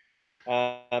Swede.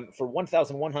 For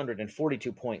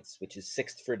 1,142 points, which is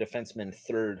sixth for a defenseman,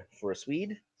 third for a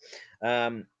Swede.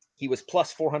 He was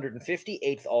plus 450,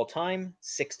 eighth all time,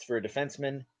 sixth for a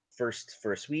defenseman, first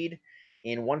for a Swede.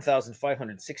 In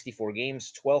 1,564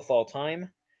 games, 12th all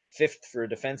time, fifth for a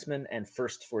defenseman, and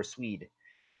first for a Swede.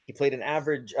 He played an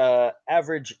average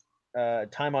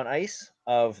time on ice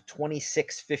of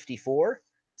 26.54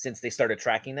 since they started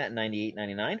tracking that in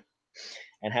 98-99,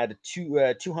 and had a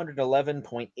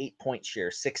 211.8 point share,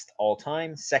 sixth all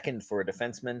time, second for a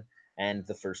defenseman, and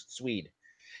the first Swede.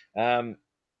 Um,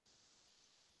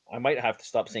 I might have to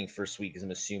stop saying first Swede because I'm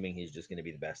assuming he's just going to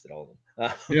be the best at all of them.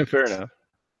 Yeah, fair enough.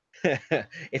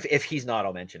 If he's not,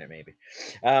 I'll mention it maybe.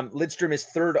 Lidstrom is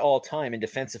third all time in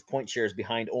defensive point shares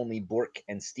behind only Bork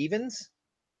and Stevens.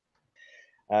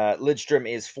 Lidstrom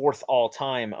is fourth all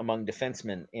time among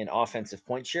defensemen in offensive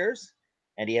point shares,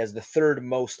 and he has the third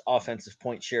most offensive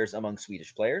point shares among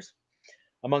Swedish players.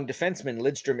 Among defensemen,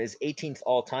 Lidstrom is 18th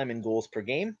all time in goals per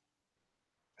game,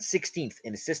 16th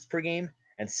in assists per game,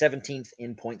 and 17th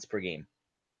in points per game.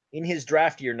 In his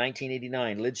draft year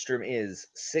 1989, Lidstrom is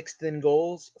sixth in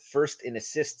goals, first in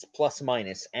assists plus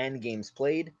minus and games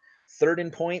played, third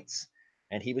in points,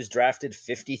 and he was drafted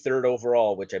 53rd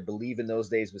overall, which I believe in those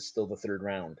days was still the third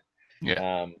round.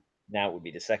 Yeah. Now it would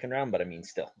be the second round, but I mean,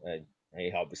 still,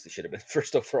 he obviously should have been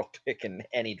first overall pick in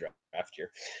any draft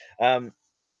year.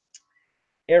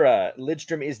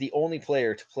 Lidstrom is the only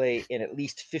player to play in at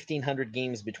least 1,500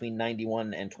 games between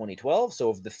 91 and 2012. So,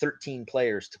 of the 13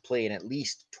 players to play in at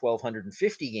least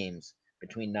 1,250 games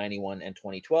between 91 and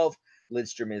 2012,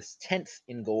 Lidstrom is 10th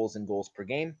in goals and goals per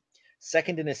game,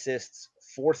 second in assists,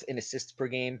 fourth in assists per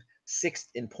game, sixth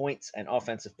in points and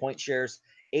offensive point shares,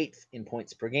 eighth in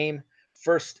points per game,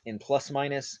 first in plus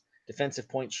minus, defensive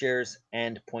point shares,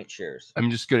 and point shares. I'm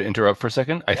just going to interrupt for a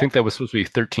second. I Yeah. think that was supposed to be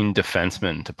 13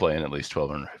 defensemen to play in at least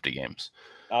 1,250 games.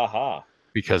 Aha.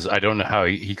 Because I don't know how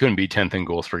he couldn't be 10th in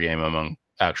goals per game among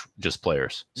actual just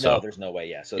players. So No, there's no way.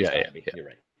 Yeah, so it's got to be. yeah. You're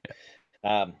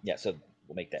right. So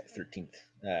we'll make that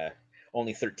 13th.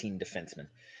 Only 13 defensemen.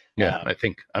 Yeah, I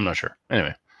think I'm not sure.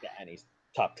 Anyway, Yeah, and he's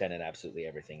top 10 in absolutely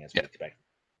everything as we yeah. expect.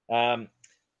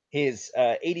 His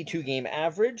 82 game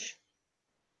average,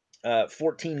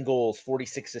 14 goals,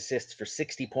 46 assists for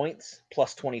 60 points,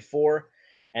 plus 24,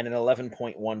 and an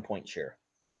 11.1 point share.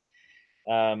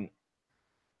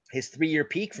 His 3-year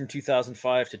peak from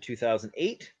 2005 to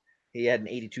 2008, he had an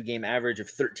 82 game average of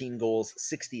 13 goals,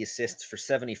 60 assists for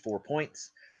 74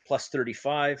 points, plus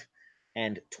 35,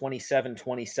 and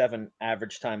 27-27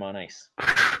 average time on ice.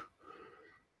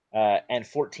 And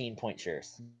 14 point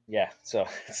shares. Yeah, so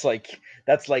it's like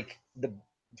that's like the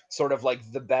sort of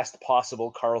like the best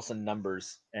possible Carlson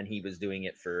numbers, and he was doing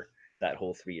it for that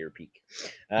whole 3-year peak.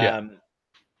 Yeah.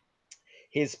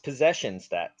 His possession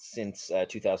stats since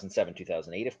 2007,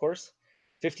 2008, of course,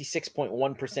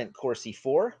 56.1% Corsi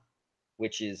 4,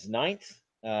 which is ninth,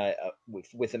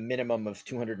 with a minimum of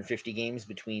 250 games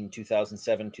between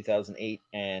 2007, 2008,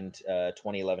 and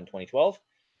 2011, 2012.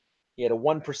 He had a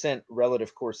 1%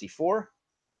 relative Corsi 4.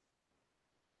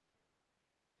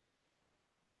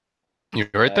 You're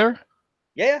right there?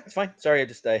 Yeah, it's fine. Sorry, I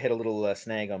hit a little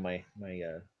snag on my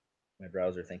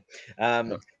browser thing.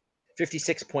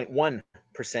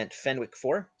 56.1% Fenwick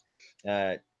 4,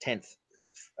 10th,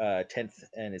 10th,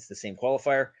 and it's the same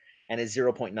qualifier, and is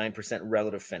 0.9%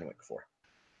 relative Fenwick 4.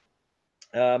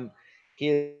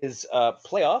 His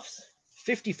playoffs: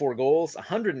 54 goals,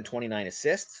 129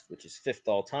 assists, which is 5th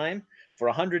all time, for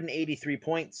 183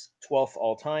 points, 12th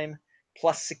all time,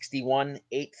 plus 61,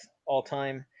 8th all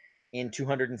time, in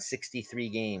 263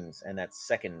 games, and that's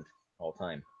 2nd all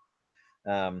time.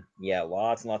 Yeah,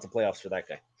 lots and lots of playoffs for that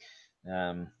guy.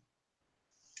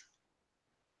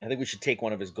 I think we should take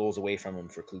one of his goals away from him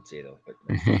for Klutze, though.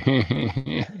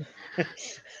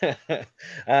 But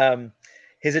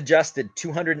his adjusted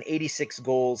 286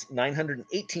 goals,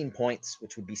 918 points,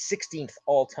 which would be 16th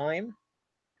all time,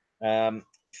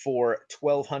 for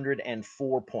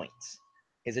 1,204 points.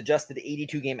 His adjusted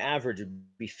 82 game average would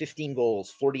be 15 goals,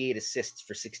 48 assists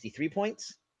for 63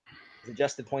 points. His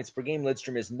adjusted points per game,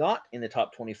 Lidstrom is not in the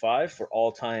top 25 for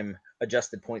all-time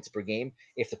adjusted points per game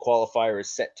if the qualifier is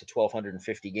set to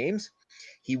 1,250 games.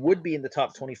 He would be in the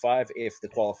top 25 if the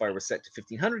qualifier was set to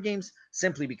 1,500 games,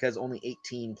 simply because only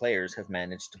 18 players have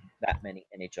managed that many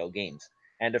NHL games.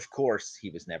 And of course, he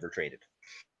was never traded.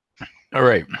 All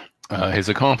right. His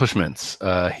accomplishments.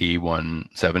 He won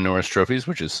 7 Norris trophies,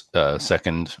 which is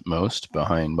second most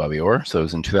behind Bobby Orr. So it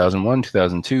was in 2001,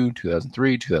 2002,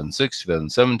 2003, 2006,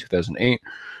 2007, 2008,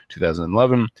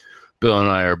 2011. Bill and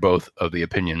I are both of the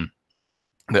opinion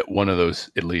that one of those,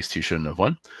 at least, he shouldn't have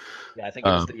won. Yeah, I think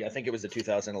it was the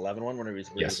 2011 one when he was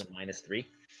Yes. a -3.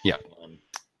 Yeah.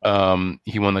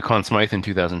 He won the Conn Smythe in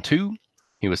 2002.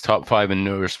 He was top 5 in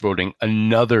Norris voting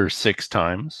another 6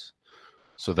 times.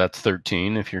 So that's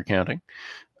 13 if you're counting.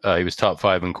 He was top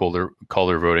 5 in Calder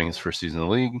voting his first season in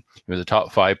the league. He was a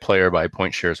top 5 player by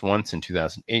point shares once in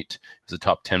 2008. He was a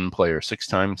top 10 player 6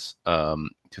 times,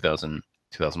 2000,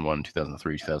 2001,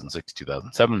 2003, 2006,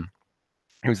 2007.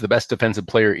 He was the best defensive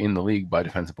player in the league by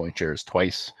defensive point shares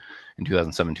twice in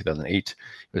 2007, 2008.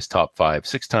 He was top 5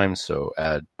 6 times, so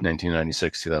add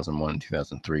 1996, 2001,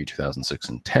 2003, 2006,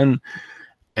 and 10.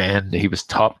 And he was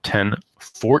top 10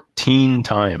 14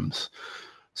 times.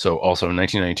 So also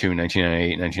 1992,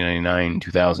 1998, 1999,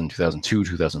 2000, 2002,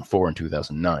 2004, and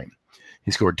 2009.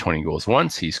 He scored 20 goals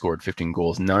once. He scored 15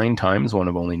 goals 9 times, one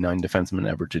of only 9 defensemen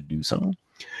ever to do so.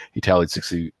 He tallied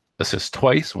 60 assists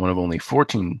twice, one of only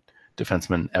 14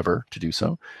 defensemen ever to do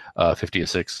so. 50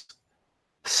 assists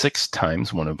 6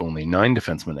 times, one of only 9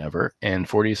 defensemen ever. And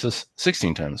 40 assists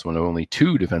 16 times, one of only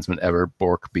 2 defensemen ever,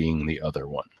 Bork being the other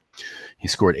one. He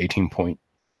scored 18 points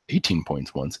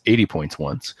once, 80 points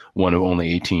once, one of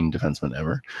only 18 defensemen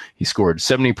ever. He scored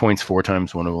 70 points 4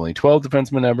 times, one of only 12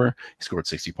 defensemen ever. He scored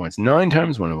 60 points 9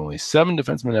 times, one of only 7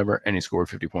 defensemen ever. And he scored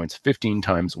 50 points 15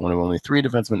 times, one of only 3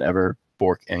 defensemen ever,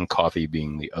 Bork and Coffey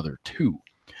being the other 2.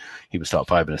 He was top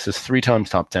 5 in assists 3 times,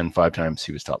 top 10 5 times.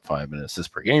 He was top 5 in assists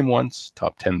per game once,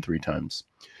 top 10 3 times.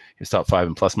 He was top 5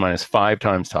 in plus minus 5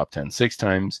 times, top 10 6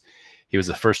 times. He was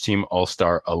a first team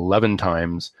All-Star 11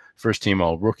 times, first team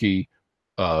All-Rookie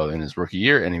in his rookie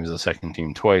year, and he was a second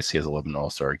team twice. He has 11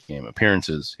 All-Star game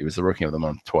appearances. He was the Rookie of the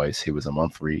Month twice. He was a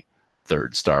monthly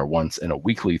third star once and a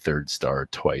weekly third star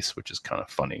twice, which is kind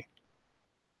of funny.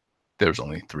 There's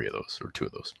only 3 of those, or 2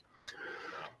 of those.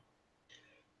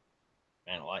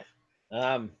 Man alive.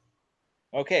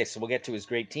 Okay, so we'll get to his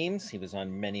great teams. He was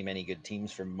on many, many good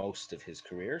teams for most of his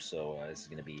career, so this is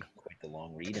going to be quite the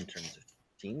long read in terms of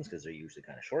teams because they're usually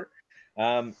kind of short.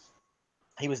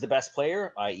 He was the best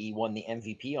player, i.e. won the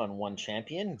MVP on one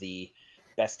champion, the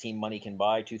best team money can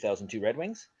buy 2002 Red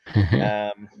Wings.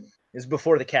 It was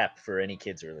before the cap for any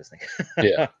kids who are listening.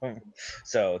 Yeah.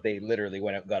 So they literally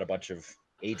went out and got a bunch of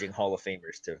aging Hall of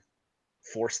Famers to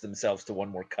force themselves to one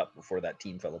more cup before that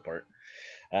team fell apart.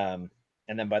 And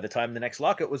then by the time the next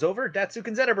lockout was over, Datsyuk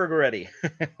and Zetterberg were ready.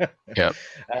 Yeah.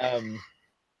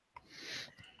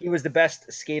 He was the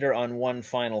best skater on one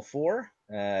Final Four,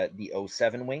 the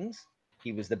 07 Wings.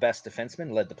 He was the best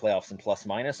defenseman, led the playoffs in plus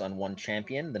minus on one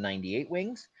champion, the 98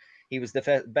 Wings. He was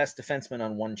the best defenseman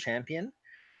on one champion,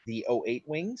 the 08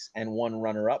 Wings, and one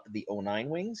runner-up, the 09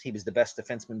 Wings. He was the best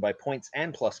defenseman by points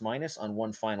and plus minus on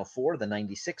one Final Four, the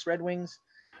 96 Red Wings.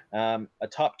 A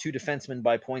top 2 defenseman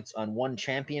by points on one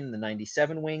champion, the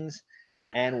 97 Wings,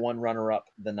 and one runner-up,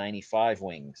 the 95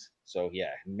 Wings. So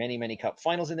yeah, many, many cup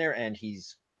finals in there, and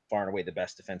he's far and away the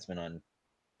best defenseman on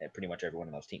pretty much every one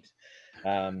of those teams.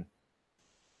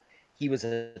 He was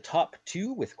a top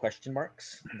 2 with question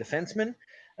marks defenseman,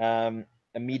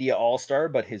 a media all-star,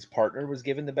 but his partner was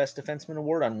given the best defenseman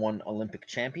award on one Olympic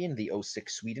champion, the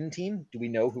 06 Sweden team. Do we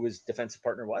know who his defensive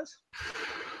partner was?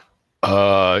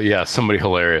 Yeah, somebody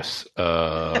hilarious.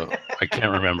 I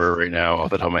can't remember right now off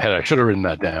the top of my head. I should have written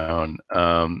that down.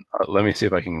 Let me see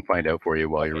if I can find out for you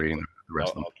while you're Okay, reading cool. the rest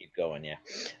of them. I'll keep going. Yeah.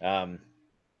 Um,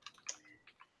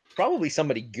 Probably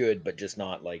somebody good, but just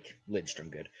not like Lidstrom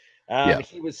good. Yeah.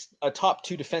 He was a top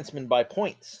two defenseman by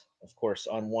points, of course,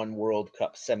 on one World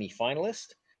Cup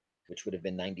semifinalist, which would have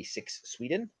been '96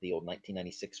 Sweden, the old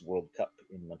 1996 World Cup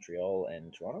in Montreal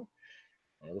and Toronto.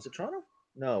 Was it Toronto?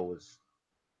 No, it was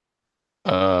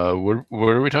What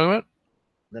are we talking about?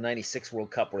 the '96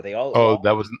 World Cup where they all Oh,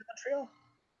 that was. came to Montreal.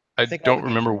 I I think all the don't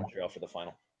games were in remember. Montreal for the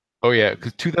final. Oh yeah,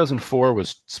 because 2004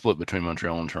 was split between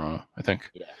Montreal and Toronto, I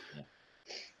think. Yeah, yeah.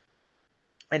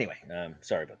 Anyway,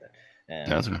 sorry about that.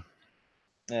 That's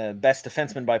okay. Best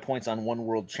defenseman by points on one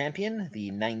world champion,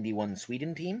 the '91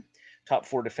 Sweden team. Top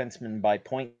four defensemen by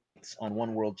points on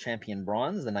one world champion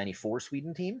bronze, the '94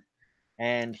 Sweden team.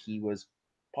 And he was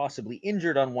possibly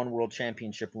injured on one world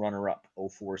championship runner up,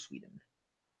 '04 Sweden.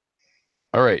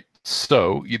 All right.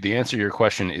 So the answer to your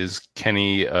question is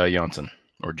Kenny Johnson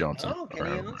or Johnson. Oh,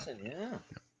 Kenny Johnson, yeah.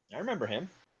 I remember him.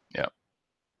 Yeah.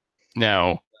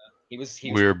 Now He was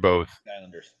we're both.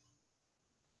 Islanders.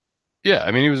 Yeah,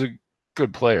 I mean he was a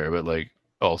good player, but like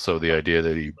also the idea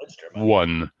that he Lidstrom,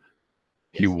 won,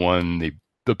 he yes. won the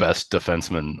best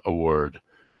defenseman award.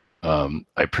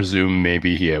 I presume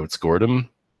maybe he outscored him,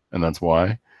 and that's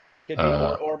why. Could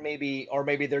be, or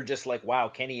maybe they're just like, wow,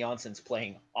 Kenny Johnson's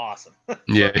playing awesome.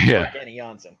 Yeah, yeah. Kenny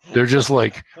Johnson. They're just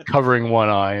like covering one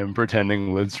eye and pretending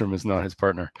Lidstrom is not his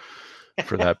partner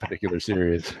for that particular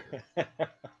series.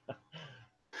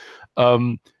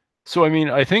 So I mean,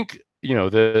 I think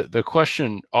the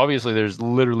question. Obviously, there's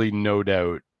literally no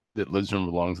doubt that Lidstrom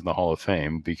belongs in the Hall of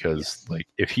Fame because, Yes. like,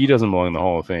 if he doesn't belong in the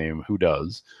Hall of Fame, who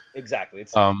does? Exactly.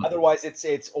 It's otherwise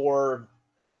it's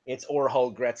or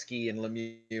Hull, Gretzky, and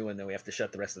Lemieux, and then we have to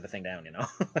shut the rest of the thing down.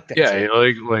 Yeah,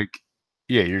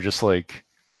 yeah, you're just like,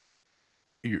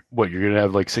 you're gonna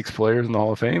have like 6 players in the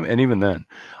Hall of Fame, and even then.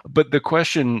 But the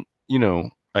question,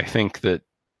 I think that,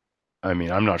 I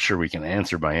mean, I'm not sure we can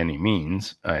answer by any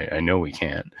means. I know we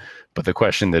can't. But the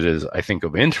question that is, I think,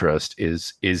 of interest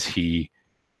is he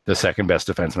the second best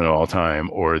defenseman of all time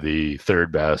or the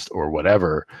third best or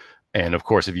whatever? And of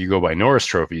course, if you go by Norris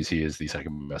trophies, he is the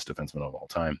second best defenseman of all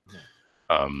time.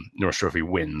 Norris Trophy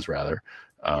wins, rather.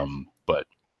 But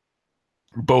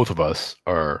both of us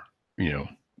are,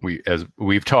 as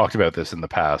we've talked about this in the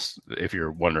past, if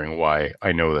you're wondering why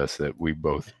I know this, that we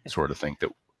both sort of think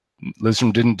that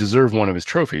Lidstrom didn't deserve one of his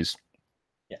trophies.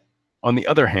 Yeah. On the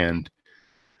other hand,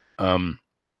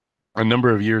 a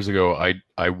number of years ago,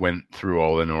 I went through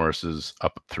all the Norrises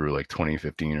up through like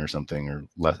 2015 or something, or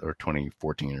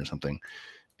 2014 or something,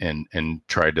 and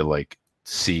tried to like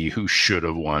see who should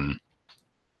have won.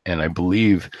 And I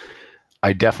believe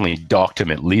I definitely docked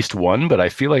him at least one, but I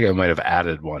feel like I might have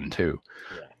added one too.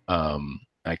 Yeah.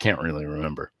 I can't really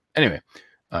remember. Anyway,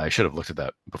 I should have looked at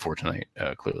that before tonight,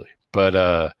 clearly.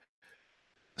 But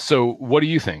so what do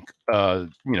you think? Do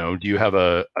you have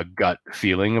a gut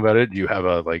feeling about it? Do you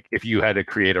have if you had to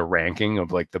create a ranking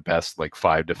of like the best like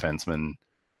 5 defensemen?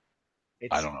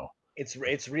 I don't know.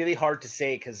 It's really hard to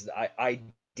say because I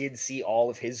did see all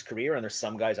of his career, and there's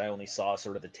some guys I only saw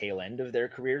sort of the tail end of their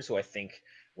careers who I think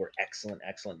were excellent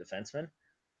defensemen.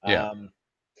 Yeah.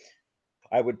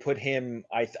 I would put him.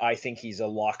 I think he's a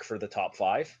lock for the top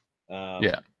 5.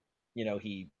 Yeah.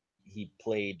 He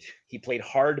played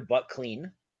hard but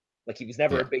clean. Like he was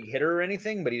never a big hitter or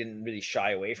anything, but he didn't really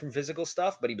shy away from physical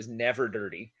stuff. But he was never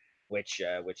dirty, which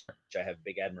I have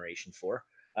big admiration for.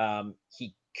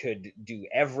 He could do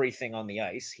everything on the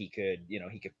ice. He could.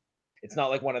 It's not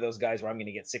like one of those guys where I'm going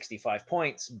to get 65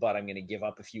 points, but I'm going to give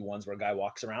up a few ones where a guy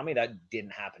walks around me. That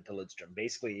didn't happen to Lidstrom.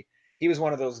 Basically, he was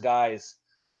one of those guys,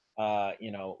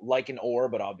 like an Orr,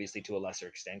 but obviously to a lesser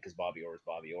extent because Bobby Orr is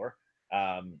Bobby Orr.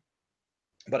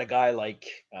 But a guy like,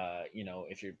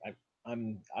 if you're,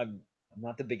 I'm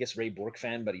not the biggest Ray Bourque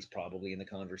fan, but he's probably in the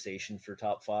conversation for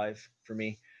top 5 for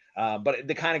me. But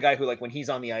the kind of guy who, like, when he's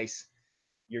on the ice,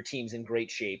 your team's in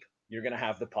great shape. You're going to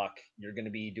have the puck. You're going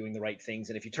to be doing the right things.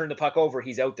 And if you turn the puck over,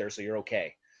 he's out there, so you're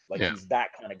okay. Like, he's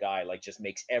that kind of guy, like, just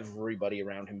makes everybody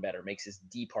around him better, makes his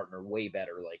D partner way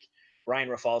better. Like, Ryan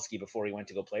Rafalski, before he went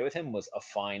to go play with him, was a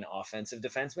fine offensive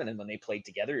defenseman. And when they played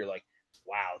together, you're like,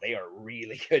 wow, they are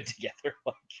really good together.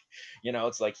 Like,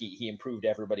 it's like he improved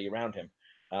everybody around him.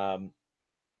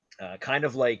 Kind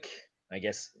of like, I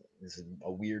guess this is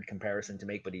a weird comparison to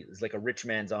make, but he's like a rich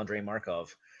man's Andrei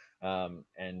Markov.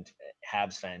 And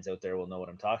Habs fans out there will know what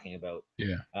I'm talking about.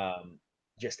 Yeah.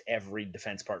 Just every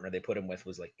defense partner they put him with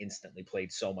was like instantly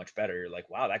played so much better. You're like,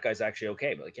 wow, that guy's actually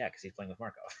okay. But like, yeah, because he's playing with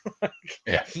Markov.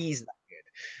 Yeah. He's not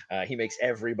He makes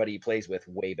everybody he plays with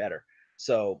way better.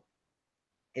 So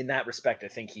in that respect, I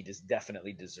think he just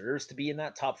definitely deserves to be in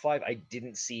that top 5. I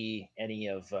didn't see any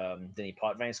of Denis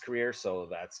Potvin's career, so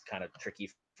that's kind of tricky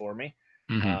for me.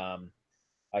 Mm-hmm.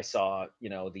 I saw,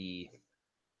 the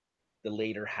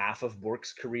later half of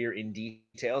Bork's career in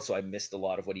detail, so I missed a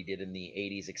lot of what he did in the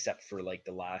 80s, except for like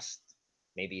the last,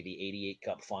 maybe the 88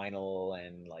 Cup final,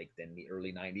 and like then the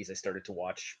early 90s. I started to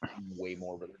watch way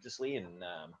more religiously, and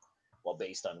well,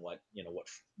 based on what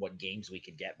games we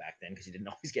could get back then, because you didn't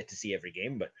always get to see every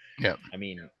game. But Yeah. I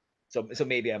mean, so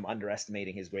maybe I'm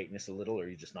underestimating his greatness a little, or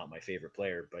he's just not my favorite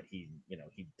player. But he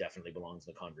definitely belongs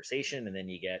in the conversation. And then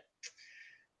you get,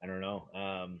 I don't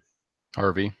know,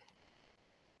 Harvey.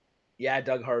 yeah,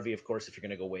 Doug Harvey, of course, if you're going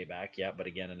to go way back. Yeah, but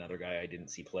again, another guy I didn't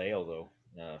see play, although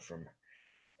from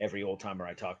every old timer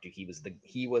I talked to, he was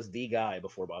the guy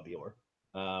before Bobby Orr.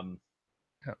 Um,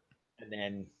 Yeah. and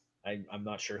then I'm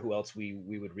not sure who else we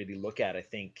would really look at. I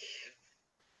think,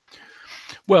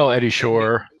 Well, Eddie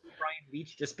Shore. maybe Brian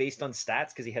Leach, just based on stats,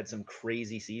 because he had some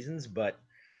crazy seasons, but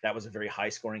that was a very high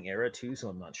scoring era too, so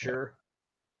I'm not sure.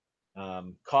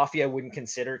 Coffee I wouldn't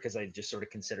consider, because I just sort of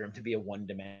consider him to be a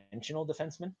one-dimensional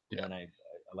defenseman. Yeah. And I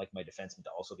like my defenseman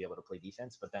to also be able to play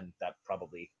defense, but then that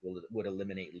probably would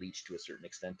eliminate Leach to a certain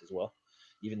extent as well,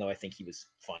 even though I think he was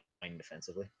fine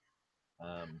defensively.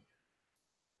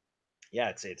 Yeah,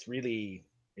 it's really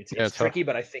it's Tough. tricky,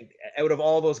 but I think out of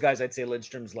all those guys, I'd say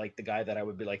Lidstrom's like the guy that I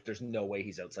would be like, there's no way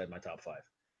he's outside my top 5.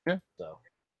 Yeah. So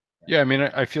Yeah, I mean,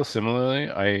 I feel similarly.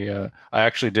 I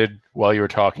actually did, while you were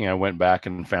talking, I went back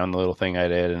and found the little thing I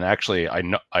did, and actually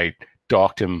I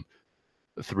docked him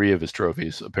 3 of his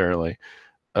trophies apparently.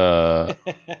 I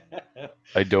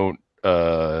don't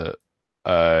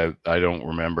I don't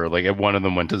remember. Like one of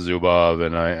them went to Zubov,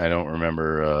 and I don't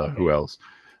remember who else.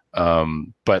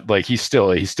 But like he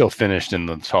still finished in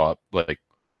the top like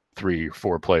 3 or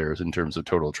 4 players in terms of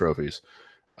total trophies.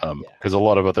 Because a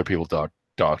lot of other people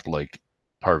docked like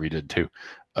Harvey did too.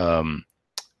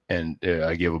 And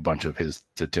I gave a bunch of his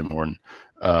to Tim Horton.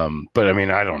 But I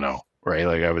mean, I don't know, right?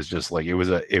 Like I was just like, it was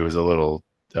a little,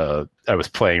 I was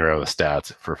playing around with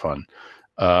stats for fun.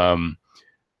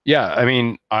 Yeah, I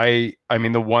mean,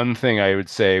 the one thing I would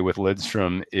say with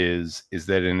Lidstrom is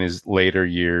that in his later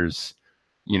years,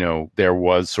 there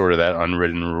was sort of that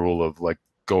unwritten rule of like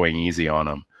going easy on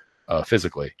him,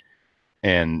 physically.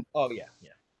 And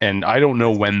and I don't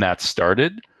know when that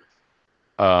started.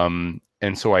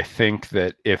 And so I think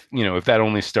that if that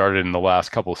only started in the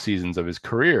last couple of seasons of his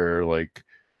career, like,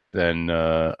 then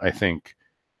I think,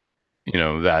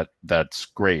 that's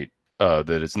great. That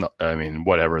it's not, I mean,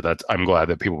 whatever. I'm glad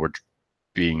that people were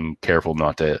being careful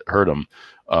not to hurt him.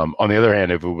 On the other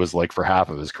hand, if it was like for half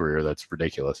of his career, that's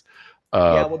ridiculous.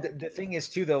 Yeah, well, the thing is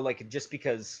too, though, like, just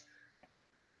because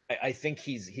I think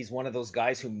he's one of those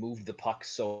guys who moved the puck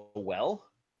so well.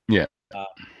 Yeah.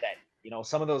 That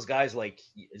some of those guys, like,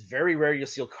 it's very rare you'll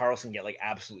see Carlson get like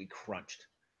absolutely crunched,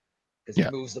 because he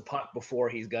moves the puck before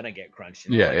he's gonna get crunched.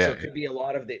 So it could be a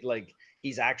lot of it. Like,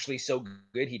 he's actually so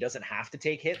good he doesn't have to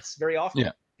take hits very often,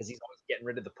 because he's always getting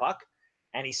rid of the puck,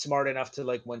 and he's smart enough to,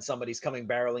 like, when somebody's coming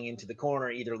barreling into the corner,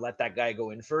 either let that guy go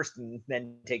in first and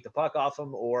then take the puck off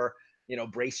him, or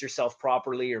brace yourself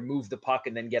properly, or move the puck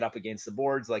and then get up against the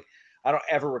boards. Like, I don't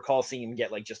ever recall seeing him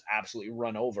get like just absolutely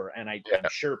run over. And I'm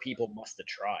sure people must have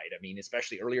tried. I mean,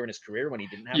 especially earlier in his career when he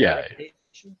didn't have that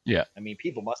reputation. Yeah. I mean,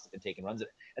 people must have been taking runs at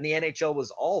it. And the NHL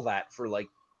was all that for like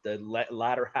the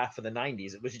latter half of the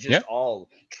 90s. It was just all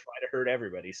try to hurt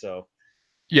everybody. So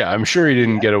yeah, I'm sure he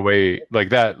didn't get away like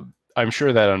that. I'm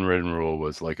sure that unwritten rule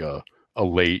was like a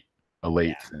late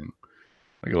thing,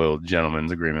 like a little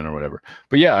gentleman's agreement or whatever.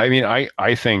 But yeah, I mean,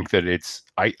 I think that it's,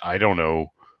 I don't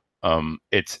know.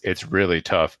 It's really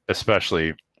tough,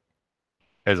 especially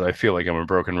as I feel like I'm a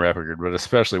broken record, but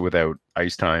especially without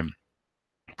ice time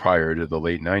prior to the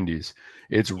late 90s,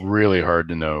 it's really hard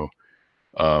to know,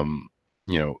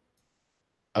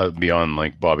 beyond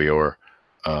like Bobby Orr,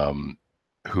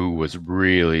 who was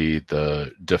really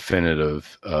the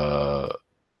definitive,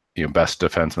 best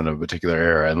defenseman of a particular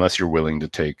era, unless you're willing to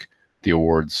take the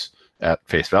awards at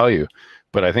face value.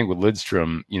 But I think with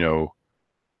Lidstrom,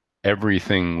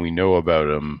 everything we know about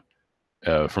him,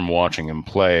 from watching him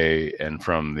play and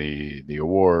from the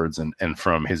awards and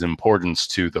from his importance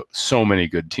to so many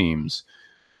good teams,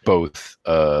 both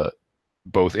in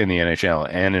the NHL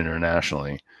and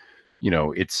internationally,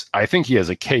 I think he has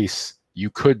a case.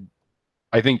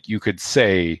 I think you could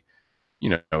say,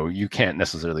 you can't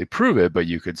necessarily prove it, but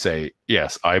you could say,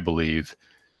 yes, I believe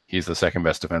he's the second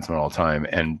best defenseman of all time.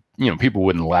 And, people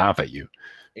wouldn't laugh at you.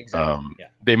 Exactly. Yeah.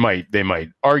 They might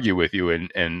argue with you,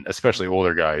 and especially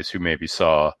older guys who maybe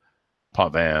saw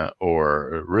Potvin,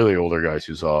 or really older guys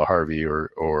who saw Harvey, or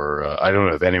I don't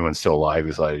know if anyone's still alive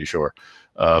beside Eddie Shore,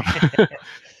 um,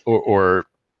 or, or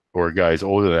or guys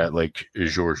older than that like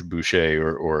Georges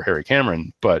Boucher or Harry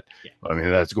Cameron. But Yeah. I mean,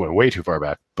 that's going way too far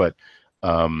back. But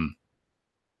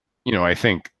I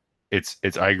think it's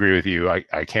I agree with you.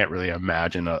 I can't really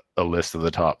imagine a list of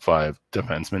the top 5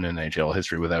 defensemen in NHL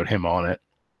history without him on it.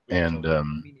 Yeah, And totally. I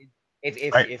mean,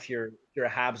 if you're a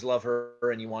Habs lover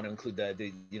and you want to include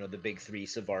the big three,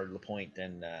 Savard, Lapointe,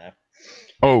 and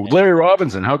Larry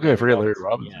Robinson. How could I forget Larry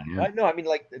Robinson. Robinson? Yeah. No, I mean,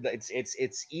 like,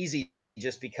 it's easy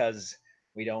just because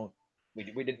we don't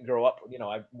we didn't grow up.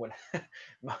 When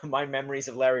my memories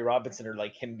of Larry Robinson are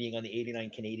like him being on the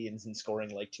 '89 Canadiens and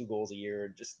scoring like 2 goals a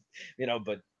year, just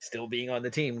but still being on the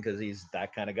team because he's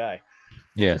that kind of guy.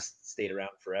 Yeah. Just stayed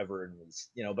around forever and was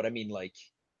but I mean, like,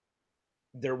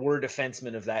 there were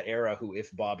defensemen of that era who,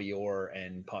 if Bobby Orr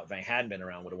and Potvin hadn't been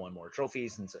around, would have won more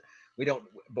trophies. And so we don't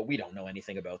know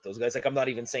anything about those guys. Like, I'm not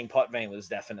even saying Potvin was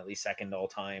definitely second all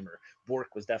time or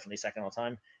Bork was definitely second all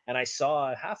time. And I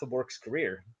saw half of Bork's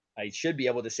career. I should be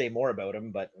able to say more about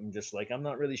him, but I'm just like, I'm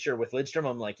not really sure. With Lidstrom,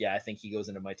 I'm like, yeah, I think he goes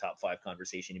into my top 5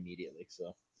 conversation immediately.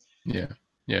 So Yeah.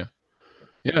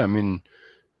 I mean,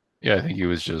 yeah, I think he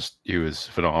was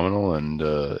phenomenal, and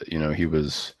he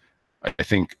was. I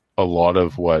think a lot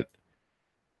of what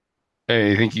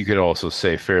I think you could also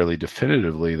say fairly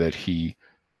definitively that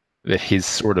his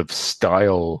sort of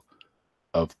style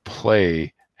of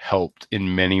play helped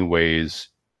in many ways,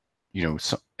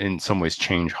 in some ways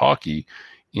change hockey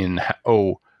in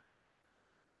how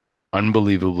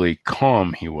unbelievably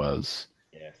calm he was.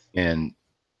 yes. And,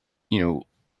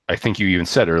 I think you even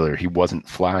said earlier, he wasn't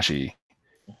flashy.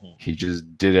 Mm-hmm. He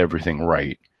just did everything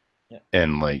right. Yeah.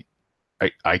 And like,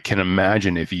 I can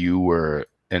imagine if you were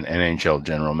an NHL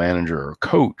general manager or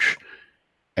coach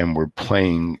and were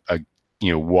playing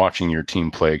watching your team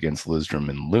play against Lidstrom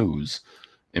and lose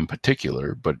in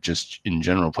particular, but just in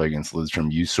general play against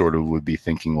Lidstrom, you sort of would be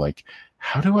thinking like,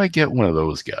 how do I get one of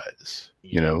those guys?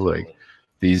 Yeah, totally. Like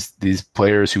these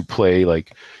players who play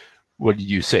like, what did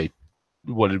you say?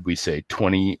 What did we say?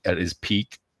 20 at his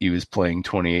peak, he was playing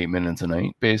 28 minutes a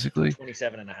night, basically.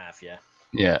 27 and a half, yeah.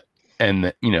 Yeah.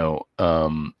 And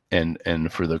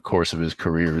and for the course of his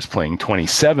career, he was playing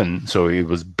 27, so he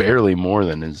was barely more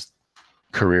than his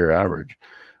career average.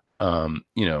 Playing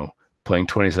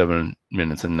 27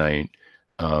 minutes a night,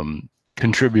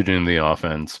 contributing to the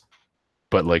offense,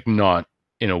 but like not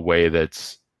in a way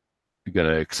that's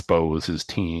gonna expose his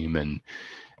team, and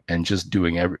just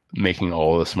making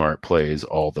all the smart plays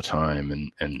all the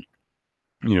time, and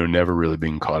never really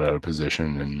being caught out of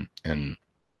position, and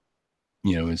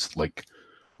it's like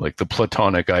the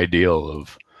platonic ideal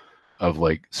of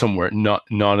like somewhere not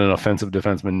an offensive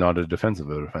defenseman, not a defensive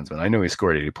defenseman. I know he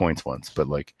scored 80 points once, but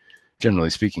like generally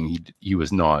speaking, he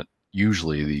was not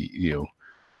usually the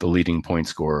leading point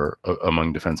scorer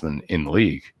among defensemen in the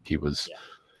league. He was,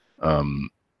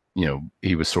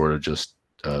 he was sort of just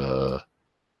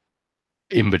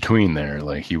in between there.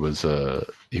 Like he was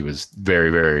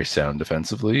very, very sound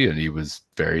defensively, and he was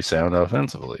very sound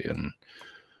offensively, and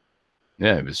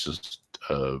yeah, he was just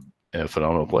a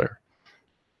phenomenal player.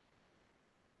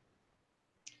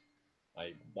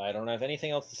 I don't have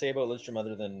anything else to say about Lidstrom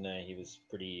other than he was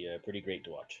pretty great to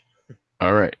watch.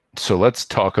 All right, so let's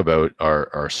talk about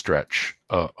our stretch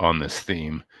on this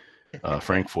theme.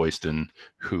 Frank Foyston,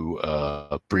 who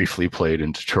briefly played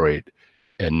in Detroit,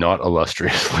 and not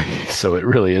illustriously, so it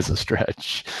really is a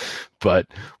stretch. But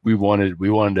we wanted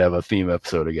to have a theme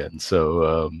episode again.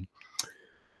 So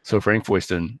Frank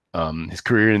Foyston, his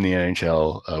career in the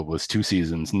NHL was 2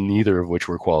 seasons, neither of which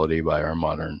were quality by our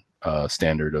modern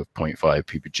standard of 0.5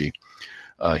 PPG.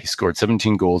 He scored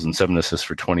 17 goals and 7 assists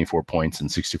for 24 points in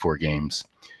 64 games.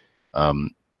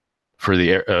 For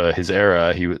his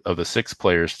era, he was of the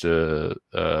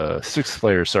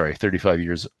 35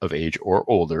 years of age or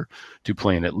older to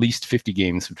play in at least 50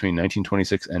 games between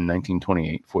 1926 and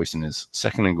 1928. Foyston is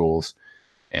second in goals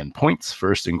and points,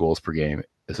 first in goals per game,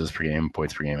 assists per game,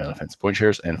 points per game, and offensive point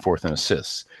shares, and fourth in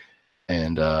assists,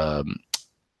 and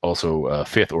also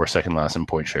fifth or second last in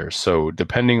point shares. So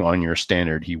depending on your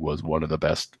standard, he was one of the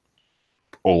best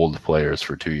old players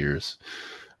for 2 years.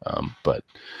 But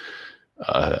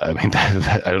I mean,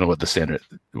 I don't know what standard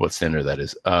that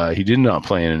is. He did not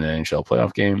play in an NHL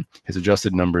playoff game. His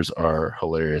adjusted numbers are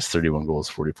hilarious: 31 goals,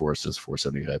 44 assists,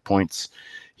 475 points.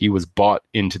 He was bought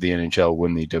into the NHL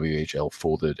when the WHL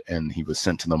folded, and he was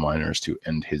sent to the minors to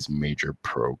end his major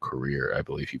pro career. I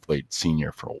believe he played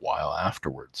senior for a while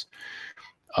afterwards.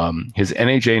 His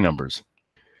NHA numbers: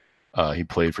 He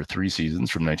played for 3 seasons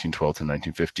from 1912 to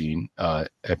 1915. But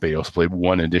he also played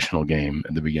one additional game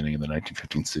at the beginning of the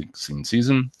 1915-16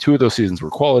 season. 2 of those seasons were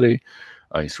quality.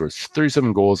 He scored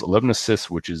 37 goals, 11 assists,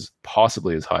 which is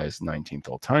possibly as high as 19th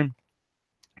all time,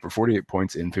 for 48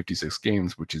 points in 56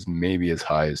 games, which is maybe as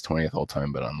high as 20th all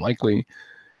time, but unlikely.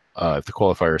 If the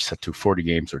qualifier is set to 40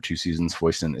 games or 2 seasons,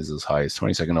 Foyston is as high as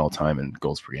 22nd all time in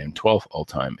goals per game, 12th all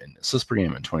time in assists per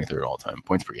game, and 23rd all time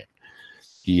points per game.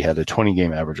 He had a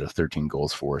 20-game average of 13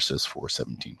 goals, 4 assists for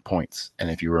 17 points. And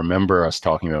if you remember us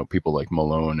talking about people like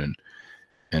Malone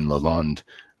and Lalonde,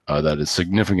 that is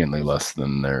significantly less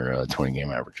than their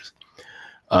 20-game averages.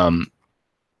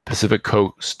 Pacific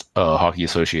Coast Hockey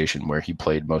Association, where he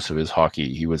played most of his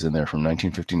hockey. He was in there from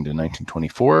 1915 to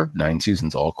 1924, 9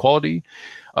 seasons, all quality.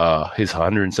 His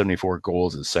 174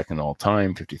 goals is second all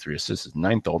time, 53 assists is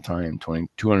ninth all time,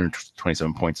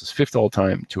 227 points is fifth all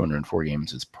time, 204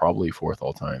 games is probably fourth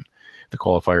all time. The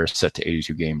qualifier is set to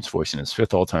 82 games. Foyston is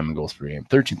fifth all time in goals per game,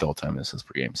 13th all time in assists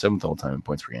per game, 7th all time in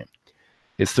points per game.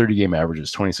 His 30-game average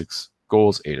is 26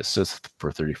 goals, 8 assists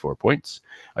for 34 points.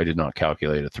 I did not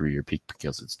calculate a 3-year peak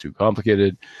because it's too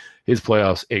complicated. His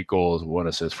playoffs, 8 goals, 1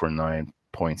 assist for 9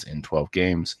 points in 12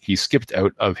 games. He skipped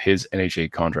out of his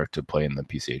NHA contract to play in the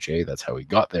PCHA. That's how he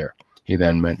got there. He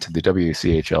then went to the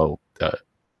WCHL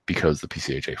because the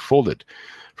PCHA folded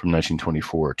from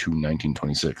 1924 to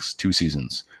 1926, 2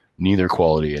 seasons, neither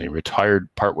quality, and he retired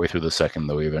partway through the second,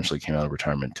 though he eventually came out of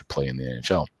retirement to play in the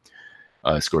NHL.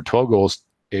 Scored 12 goals,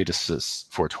 8 assists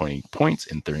for 20 points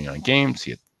in 39 games.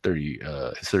 He had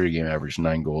his 30-game average,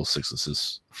 9 goals, 6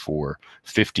 assists for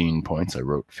 15 points. I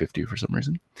wrote 50 for some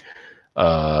reason.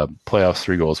 Playoffs,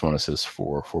 3 goals, 1 assist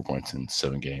for 4 points in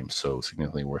 7 games, so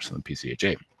significantly worse than the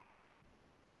PCHA.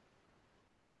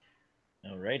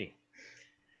 Alrighty.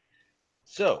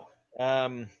 So,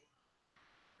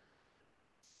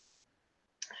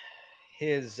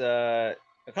 his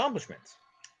accomplishments.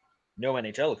 No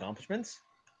NHL accomplishments.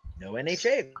 No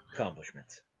NHA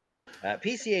accomplishments.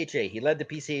 PCHA, he led the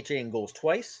PCHA in goals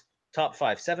twice, top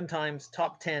 5 7 times,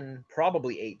 top 10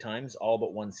 probably 8 times, all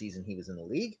but 1 season he was in the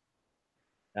league.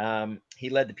 He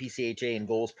led the PCHA in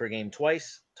goals per game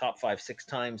twice, top 5 6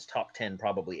 times, top 10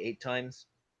 probably 8 times.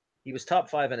 He was top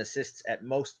 5 in assists at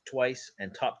most twice,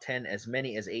 and top 10 as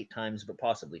many as 8 times, but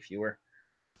possibly fewer.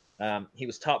 He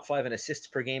was top 5 in assists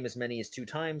per game as many as 2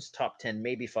 times, top 10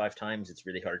 maybe 5 times. It's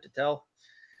really hard to tell.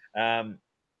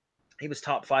 He was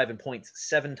top 5 in points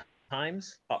 7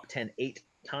 times, top 10 8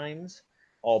 times,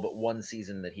 all but 1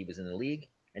 season that he was in the league.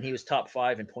 And he was top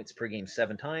 5 in points per game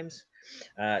 7 times,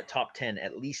 top 10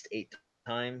 at least 8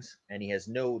 times, and he has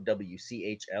no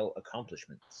WCHL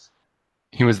accomplishments.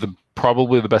 He was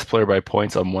probably the best player by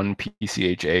points on one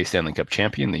PCHA Stanley Cup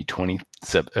champion, the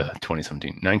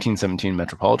 1917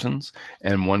 Metropolitans,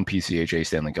 and one PCHA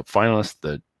Stanley Cup finalist,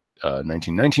 the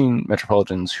 1919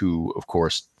 Metropolitans, who, of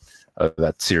course,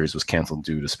 that series was canceled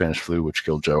due to Spanish flu, which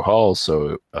killed Joe Hall,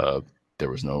 so there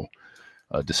was no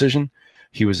decision.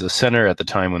 He was a center at the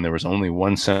time when there was only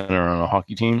one center on a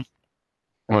hockey team,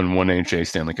 on one NHA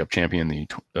Stanley Cup champion, the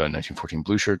 1914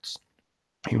 Blue Shirts.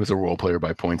 He was a role player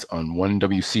by points on one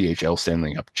WCHL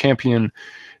Stanley Cup champion,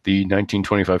 the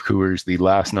 1925 Cougars, the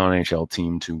last non-NHL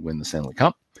team to win the Stanley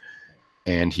Cup.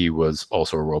 And he was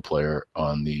also a role player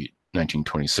on the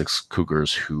 1926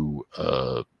 Cougars, who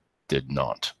did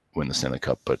not win the Stanley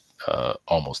Cup, but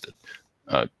almost did.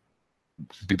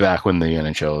 Be back when the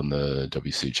NHL and the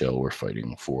WCHL were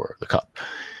fighting for the Cup.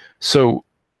 So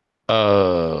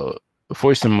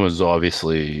Foyston was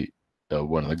obviously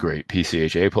one of the great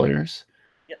PCHA players.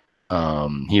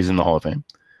 He's in the Hall of Fame.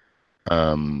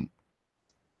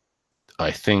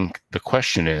 I think the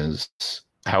question is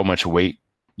how much weight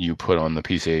you put on the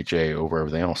PCHA over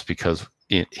everything else, because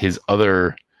his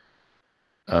other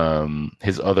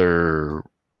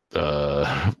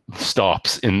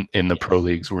stops in the pro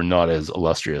leagues were not as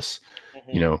illustrious.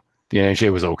 Mm-hmm. You know, the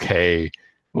NHA was okay,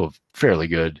 well, fairly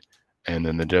good, and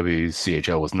then the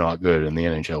WCHL was not good, and the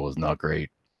NHL was not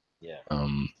great. Yeah.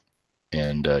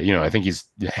 And, I think he's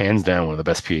hands down one of the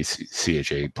best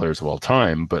PCHA players of all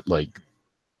time. But, like,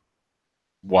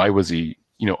 why was he,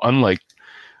 unlike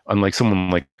someone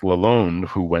like Lalonde,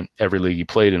 who went every league he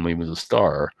played in when he was a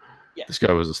star, this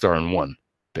guy was a star in one,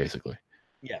 basically.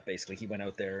 Yeah, basically. He went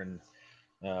out there and,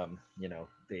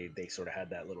 they sort of had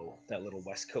that little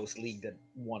West Coast league that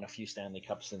won a few Stanley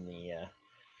Cups in the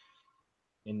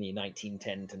 1910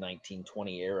 to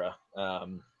 1920 era.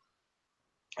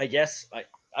 I guess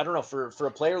I don't know, for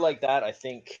a player like that, I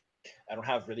think I don't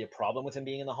have really a problem with him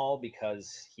being in the Hall,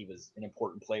 because he was an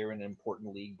important player in an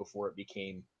important league before it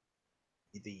became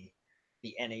the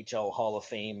NHL Hall of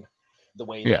Fame. the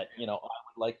way Yeah. that I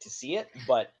would like to see it.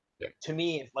 But Yeah. to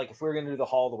me, if we're going to do the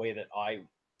Hall the way that I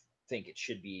think it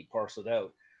should be parceled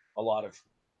out, a lot of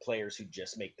players who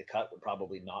just make the cut would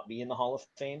probably not be in the Hall of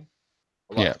Fame.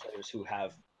 A lot Yeah. of players who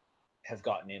have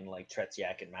gotten in, like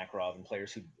Tretiak and Makarov, and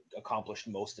players who accomplished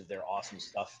most of their awesome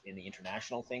stuff in the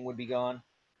international thing would be gone.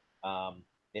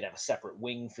 They'd have a separate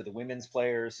wing for the women's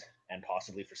players and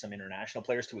possibly for some international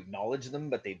players to acknowledge them,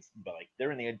 but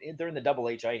they're in the double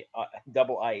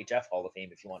IHF Hall of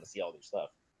Fame if you want to see all their stuff.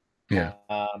 Yeah.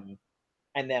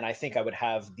 And then I think I would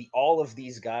have all of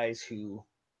these guys who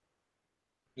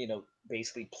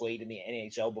basically played in the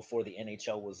NHL before the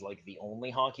NHL was like the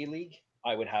only hockey league.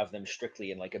 I would have them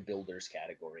strictly in like a builders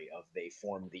category of they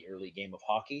formed the early game of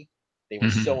hockey. They were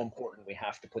Mm-hmm. so important we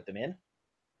have to put them in.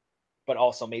 But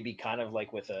also maybe kind of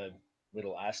like with a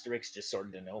little asterisk, just sort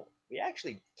of to know we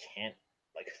actually can't,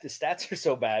 like, the stats are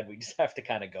so bad, we just have to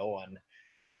kind of go on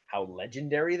how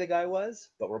legendary the guy was,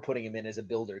 but we're putting him in as a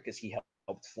builder because he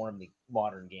helped form the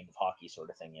modern game of hockey, sort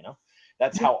of thing.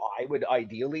 That's Yeah. how I would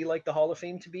ideally like the Hall of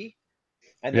Fame to be.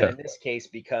 And then Yeah. in this case,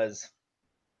 because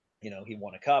he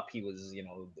won a cup, he was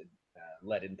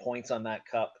led in points on that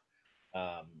cup.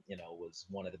 Was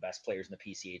one of the best players in the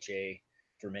PCHA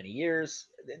for many years.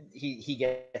 He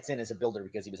gets in as a builder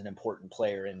because he was an important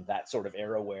player in that sort of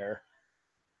era where,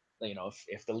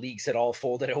 if the leagues had all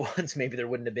folded at once, maybe there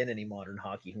wouldn't have been any modern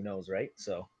hockey. Who knows, right?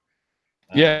 So,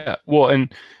 Yeah. Well,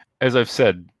 and as I've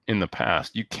said in the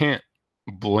past, you can't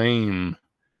blame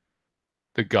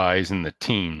the guys in the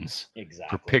teams for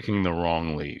exactly. picking the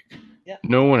wrong league. Yeah.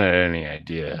 No one had any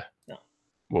idea No.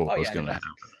 what Oh was yeah. going to happen.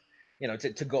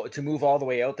 To move all the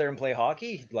way out there and play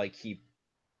hockey, like, he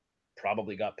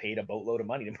probably got paid a boatload of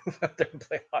money to move out there and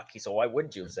play hockey. So why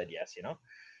wouldn't you have said yes?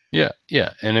 Yeah.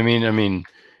 Yeah. And I mean,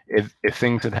 if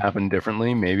things had happened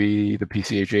differently, maybe the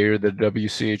PCHA or the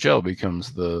WCHL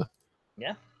becomes the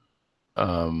Yeah.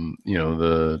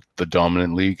 the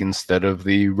dominant league instead of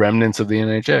the remnants of the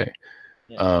NHA.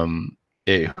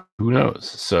 Yeah. Who knows?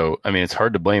 So I mean, it's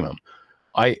hard to blame them.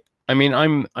 I mean,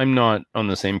 I'm not on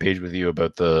the same page with you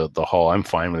about the hall. I'm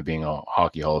fine with being a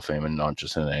hockey Hall of Fame and not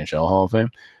just an NHL Hall of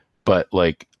Fame. But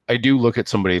like, I do look at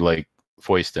somebody like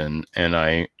Foyston, and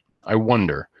I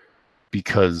wonder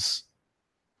because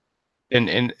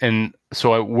and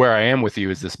so where I am with you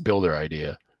is this builder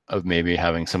idea of maybe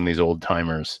having some of these old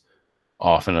timers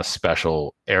off in a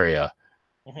special area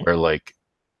Mm-hmm. where, like,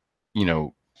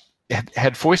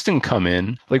 had Foyston come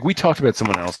in, like we talked about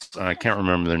someone else, I can't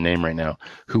remember their name right now,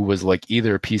 who was like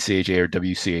either a PCHA or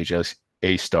WCHS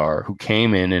A star, who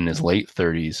came in his late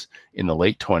 30s, in the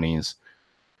late 20s,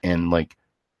 and like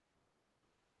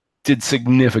did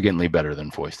significantly better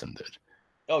than Foyston did.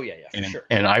 Oh yeah, for sure.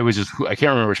 And I was I can't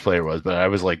remember which player it was, but I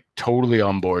was like totally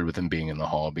on board with him being in the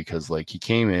hall because like he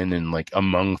came in and like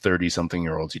among 30 something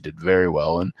year olds, he did very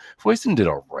well. And Foyston did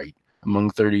all right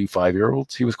among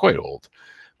 35-year-olds. He was quite old,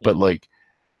 but like,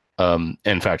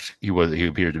 in fact, he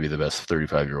appeared to be the best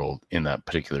 35-year-old in that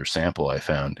particular sample I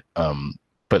found.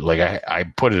 But like I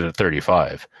put it at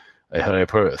 35. Had I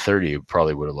put it at 30, it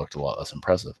probably would have looked a lot less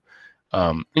impressive.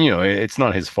 It's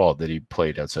not his fault that he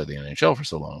played outside the NHL for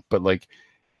so long, but like,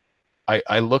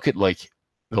 I look at like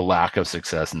the lack of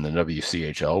success in the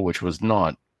WCHL, which was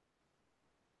not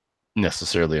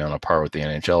necessarily on a par with the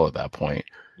NHL at that point.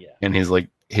 Yeah. And his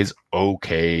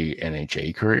okay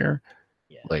NHA career.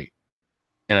 Yeah. Like,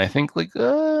 and I think like,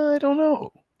 I don't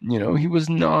know, he was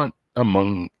not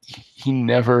he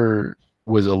never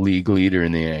was a league leader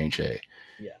in the NHA.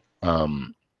 Yeah.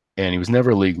 And he was never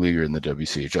a league leader in the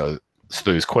WCHL. So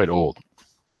he was quite old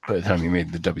by the time he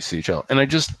made the WCHL. And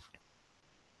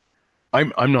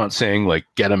I'm not saying like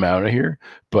get him out of here,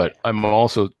 but I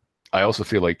also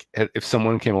feel like if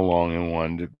someone came along and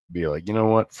wanted to be like, you know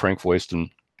what, Frank Foyston,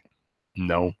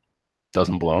 no,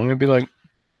 doesn't belong, I'd be like,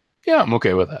 yeah, I'm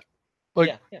okay with that.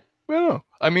 Like, yeah. I don't know.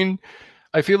 I mean,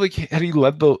 I feel like had he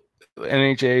led the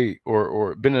NHA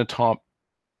or been a top,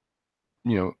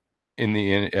 in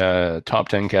the top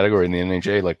 10 category in the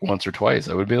NHA like once or twice,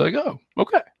 I would be like, oh,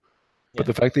 okay. But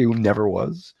the fact that he never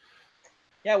was.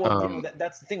 Yeah, well,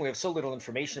 that's the thing. We have so little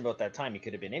information about that time. He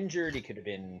could have been injured. He could have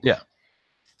been, yeah,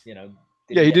 he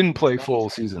didn't play full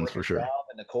seasons for sure.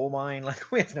 In the coal mine, like,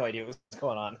 we have no idea what was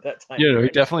going on at that time. Yeah, no, he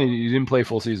didn't play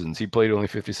full seasons. He played only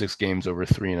 56 games over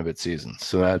 3 and a bit seasons.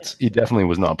 So he definitely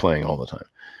was not playing all the time.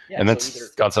 Yeah, and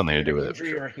that's got something to do with it. For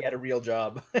sure. Or he had a real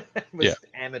job.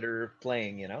 Amateur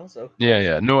playing, So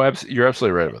yeah. No, you're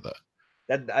absolutely right about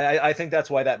that. I think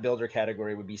that's why that builder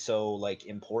category would be so like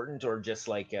important, or just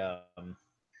like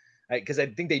because I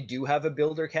think they do have a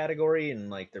builder category, and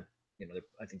like they're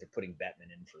I think they're putting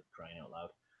Bettman in, for crying out loud.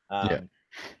 Yeah, Um,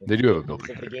 they the do have a builders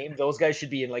builder of the category. game, those guys should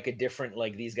be in like a different,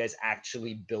 like these guys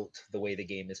actually built the way the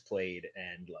game is played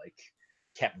and like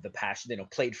kept the passion,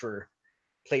 played for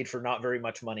not very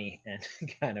much money and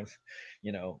kind of,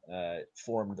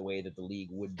 formed the way that the league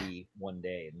would be one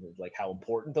day, and like how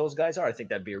important those guys are. I think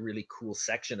that'd be a really cool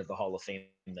section of the Hall of Fame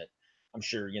that I'm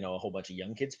sure, a whole bunch of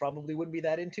young kids probably wouldn't be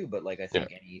that into, but like I Yeah,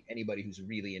 think anybody who's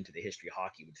really into the history of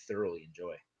hockey would thoroughly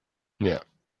enjoy. yeah,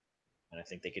 And I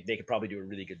think they could probably do a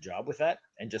really good job with that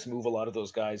and just move a lot of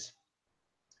those guys.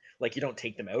 Like you don't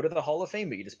take them out of the Hall of Fame,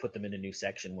 but you just put them in a new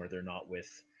section where they're not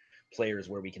with players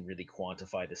where we can really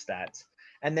quantify the stats.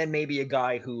 And then maybe a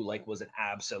guy who like was an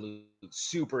absolute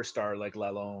superstar like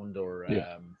Lalonde or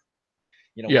yeah,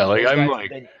 one yeah. of Like those I'm guys. like,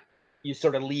 Then you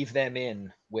sort of leave them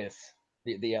in with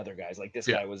the other guys. Like this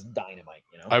yeah. guy was dynamite.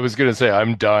 I was gonna say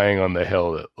I'm dying on the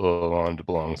hill that Lalonde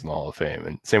belongs in the Hall of Fame,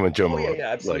 and same with Joe Oh yeah, Malone. yeah,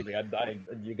 Like, absolutely.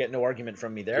 You get no argument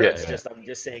from me there. yeah, It's yeah, just I'm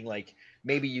just saying like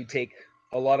maybe you take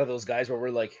a lot of those guys where we're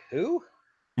like, who?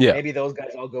 yeah, Maybe those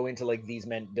guys all go into like these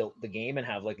men built the game and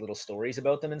have like little stories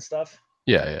about them and stuff.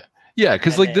 yeah, yeah, yeah.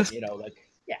 Because And like then, this, like,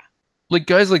 yeah. like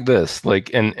guys like this,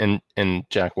 like and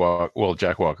Jack Walker. Well,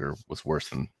 Jack Walker was worse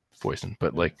than Foyston,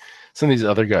 but Mhm. like some of these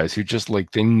other guys who just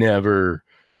like they never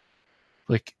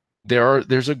like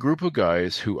there's a group of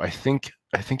guys who I think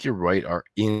you're right are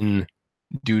in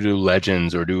due to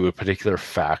legends or due to a particular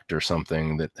fact or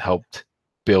something that helped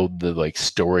build the like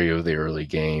story of the early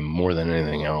game more than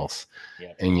anything else.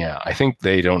 Yeah. And yeah, I think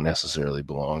they don't necessarily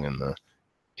belong in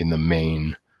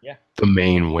Yeah. the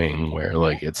main wing where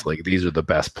like it's like these are the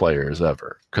best players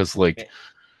ever. Because like Yeah.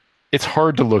 it's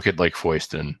hard to look at like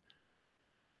Foyston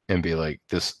and be like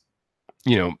this,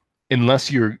 you know, unless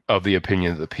you're of the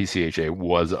opinion that the PCHA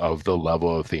was of the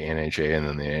level of the NHA and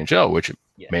then the NHL, which it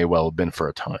Yeah. may well have been for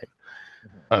a time.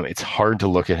 Mhm. It's hard to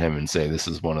look at him and say this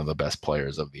is one of the best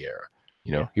players of the era.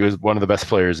 You know, Yeah. he was one of the best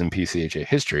players in PCHA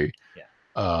history.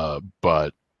 Yeah.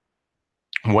 But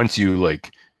once you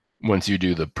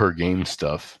do the per game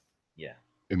stuff, Yeah.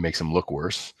 it makes him look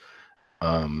worse.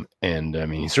 And I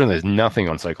mean, he certainly has nothing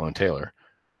on Cyclone Taylor.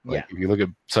 Like Yeah. if you look at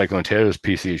Cyclone Taylor's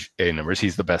PCHA numbers,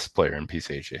 he's the best player in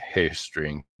PCHA history.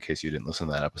 In case you didn't listen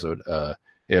to that episode, I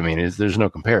mean, there's no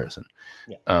comparison.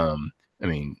 Yeah. I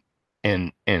mean,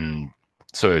 and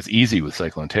so it's easy with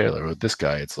Cyclone Taylor. With this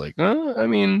guy, it's like, I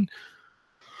mean,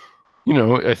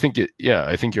 I think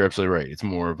I think you're absolutely right. It's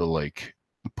more of a like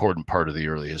important part of the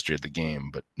early history of the game,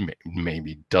 but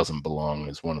maybe doesn't belong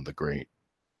as one of the great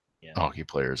Yeah. hockey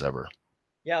players ever.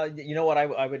 Yeah. You know what?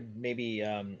 I would maybe,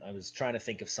 I was trying to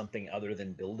think of something other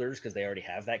than builders because they already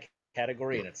have that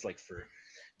category and it's like for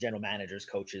general managers,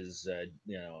 coaches,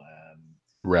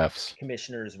 Refs.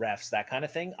 commissioners, refs, that kind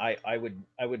of thing. I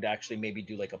would actually maybe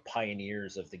do like a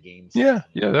pioneers of the game Yeah,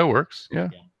 section. yeah, that works. Yeah,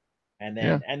 Yeah. And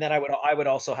yeah, then I would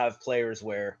also have players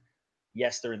where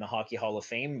yes, they're in the Hockey Hall of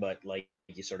Fame, but like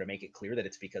you sort of make it clear that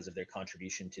it's because of their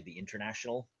contribution to the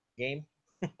international game.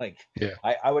 Like yeah,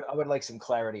 I would like some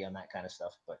clarity on that kind of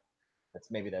stuff, but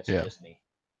that's yeah. just me.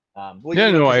 Well,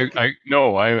 Yeah, no, because I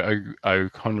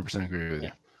 100% agree with you.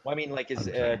 yeah. Well, I mean, like, is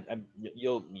 100%.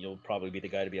 you'll probably be the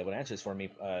guy to be able to answer this for me.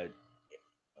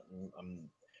 I'm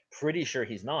pretty sure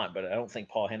he's not, but I don't think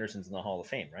Paul Henderson's in the Hall of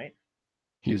Fame, right?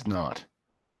 He's not.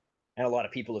 And a lot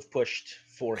of people have pushed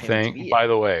for him to be By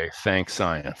the way, thank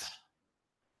science.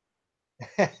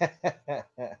 it.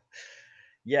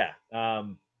 Yeah.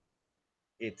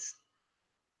 It's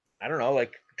I don't know,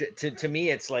 like to me,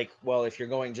 it's like, well, if you're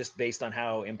going just based on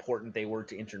how important they were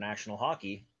to international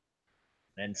hockey,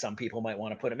 then some people might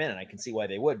want to put them in, and I can see why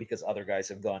they would because other guys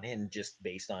have gone in just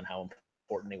based on how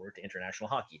important they were to international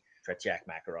hockey. Tretiak,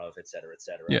 Makarov, et cetera, et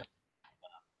cetera. Yeah,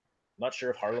 I'm not sure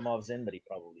if Harlamov's in, but he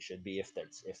probably should be if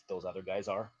those other guys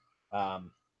are.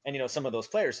 And some of those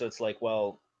players. So it's like,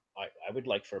 well, I would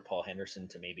like for Paul Henderson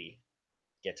to maybe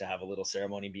get to have a little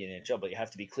ceremony being NHL, but you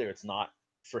have to be clear, it's not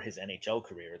for his NHL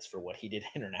career. It's for what he did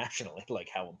internationally, like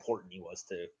how important he was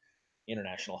to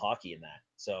international hockey in that.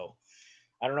 So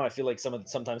I don't know. I feel like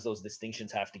sometimes those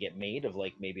distinctions have to get made of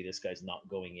like maybe this guy's not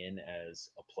going in as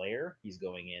a player, he's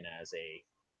going in as a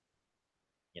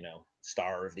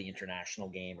star of the international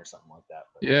game or something like that.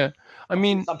 But yeah. I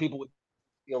mean, some people would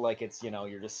feel like it's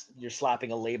you're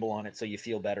slapping a label on it so you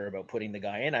feel better about putting the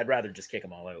guy in. I'd rather just kick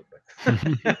them all out.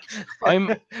 But I'm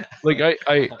like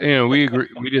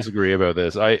we disagree about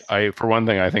this. I for one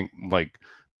thing, I think like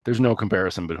there's no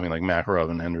comparison between like Makarov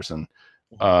and Henderson.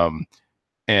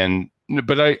 And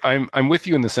but I'm with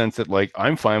you in the sense that like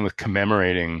I'm fine with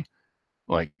commemorating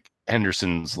like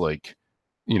Henderson's like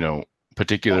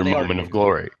particular moment of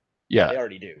glory. Yeah, Yeah, they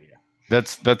already do. Yeah.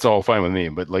 that's all fine with me.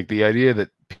 But like the idea that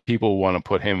people want to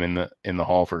put him in the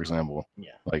Hall, for example.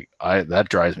 Yeah. Like that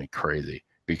drives me crazy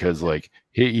because like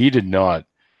he did not.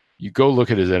 You go look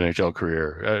at his NHL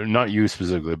career, not you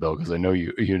specifically, Bill, because I know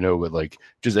you know, but like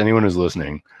just anyone who's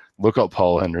listening, look up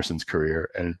Paul Henderson's career,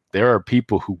 and there are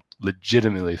people who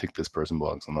legitimately think this person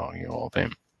belongs in the Hockey Hall of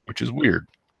Fame, which is weird.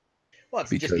 Well,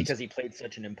 it's just because he played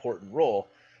such an important role.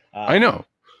 I know,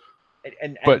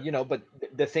 and but you know, but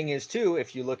the thing is too,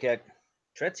 if you look at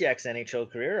Tretyak's NHL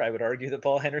career, I would argue that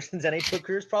Paul Henderson's NHL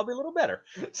career is probably a little better.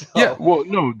 So, yeah, well,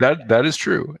 no, that is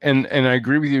true, and I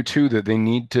agree with you too that they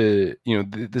need to, you know,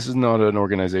 this is not an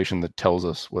organization that tells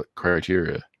us what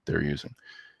criteria they're using,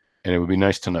 and it would be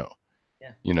nice to know,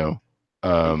 yeah, you know.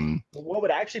 What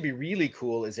would actually be really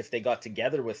cool is if they got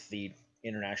together with the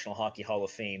International Hockey Hall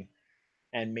of Fame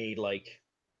and made like,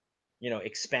 you know,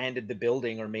 expanded the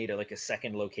building or made like a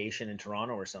second location in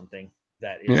Toronto or something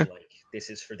that is Yeah, like, this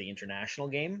is for the international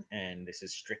game and this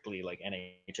is strictly like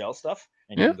NHL stuff,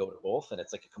 and you yeah, can go to both and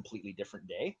it's like a completely different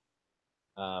day.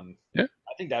 yeah.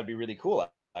 I think that'd be really cool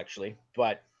actually,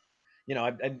 but you know,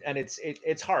 and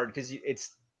it's hard because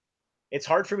it's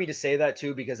hard for me to say that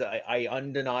too, because I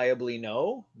undeniably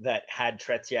know that had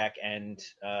Tretiak and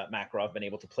Makarov been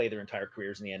able to play their entire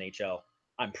careers in the NHL,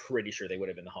 I'm pretty sure they would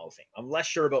have been in the Hall of Fame. I'm less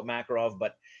sure about Makarov,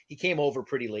 but he came over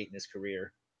pretty late in his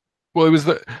career. Well,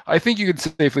 I think you could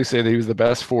safely say that he was the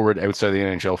best forward outside the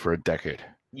NHL for a decade.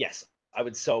 Yes, I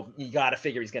would. So you got to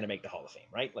figure he's going to make the Hall of Fame,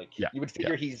 right? Like Yeah, you would yeah,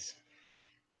 figure he's,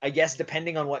 I guess,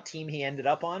 depending on what team he ended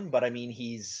up on, but I mean,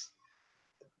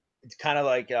 it's kind of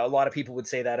like a lot of people would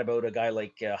say that about a guy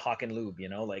like Hakan Lube, you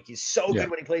know, like he's so yeah, good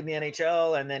when he played in the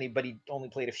NHL, and then he only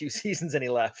played a few seasons and he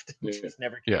left, and yeah, just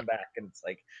never yeah, came back. And it's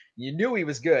like you knew he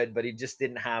was good, but he just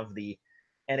didn't have the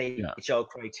yeah, NHL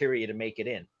criteria to make it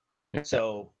in. yeah.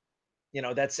 So you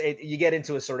know that's it. You get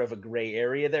into a sort of a gray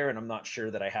area there, and I'm not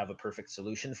sure that I have a perfect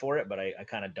solution for it, but I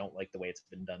kind of don't like the way it's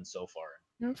been done so far.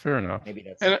 Yeah, fair enough. Maybe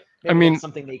that's And I maybe that's mean,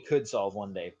 something they could solve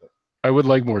one day. But I would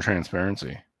like more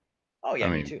transparency. oh I yeah,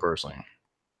 me mean, too. personally,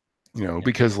 you know, Yeah,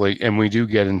 because like, and we do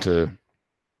get into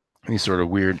these sort of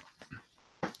weird,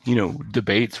 you know,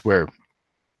 debates where,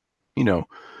 you know,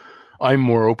 I'm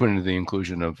more open to the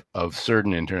inclusion of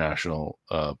certain international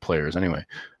players anyway.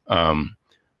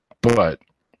 But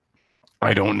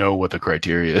I don't know what the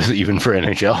criteria is even for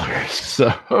NHLers.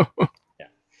 So yeah.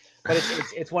 But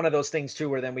it's one of those things too,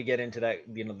 where then we get into that,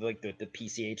 you know, like the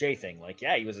PCHA thing. Like,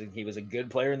 yeah, he was a good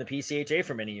player in the PCHA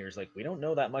for many years. Like, we don't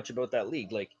know that much about that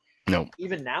league. Like, no,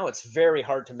 even now, it's very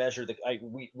hard to measure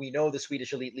we know the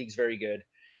Swedish Elite League's very good.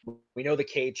 We know the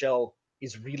KHL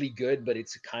is really good, but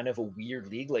it's kind of a weird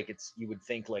league. Like, it's, you would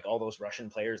think like all those Russian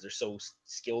players, they're so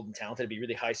skilled and talented to be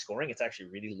really high scoring. It's actually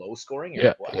really low scoring. You're yeah,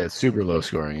 like, what? yeah, super low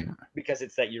scoring. Because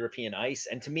it's that European ice.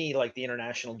 And to me, like the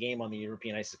international game on the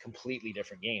European ice is a completely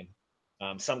different game.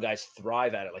 Some guys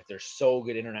thrive at it, like they're so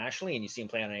good internationally, and you see them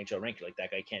play on an NHL rink, you're like, that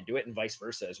guy can't do it, and vice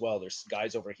versa as well. There's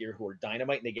guys over here who are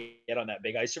dynamite, and they get on that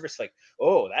big ice surface, like,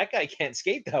 oh, that guy can't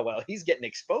skate that well. He's getting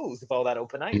exposed with all that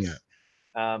open Yeah.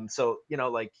 ice. So you know,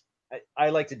 like I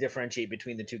like to differentiate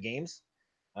between the two games.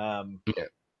 Yeah.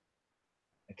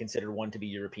 I consider one to be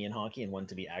European hockey and one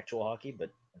to be actual hockey, but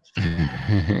that's just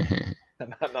my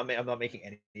I'm not making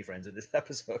any friends with this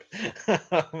episode.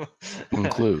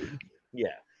 Conclude.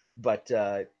 Yeah, but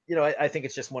you know, I think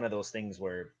it's just one of those things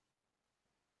where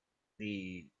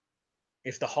the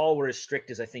if the hall were as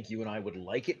strict as I think you and I would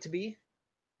like it to be,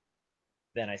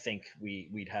 then I think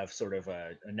we'd have sort of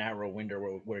a narrow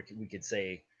window where we could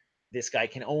say this guy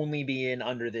can only be in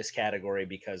under this category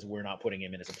because we're not putting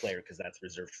him in as a player because that's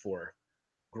reserved for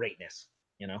greatness,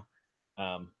 you know.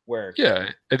 Where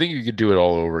Yeah, I think you could do it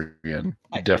all over again.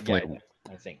 yeah, Definitely,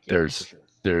 I think yeah, for there's sure.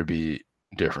 there'd be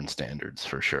different standards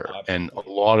for sure, Oh, and a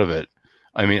absolutely. lot of it.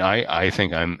 I mean, I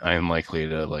think I'm likely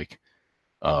to like,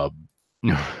 uh,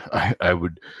 I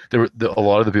would a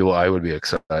lot of the people I would be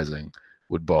excising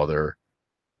would bother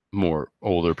more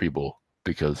older people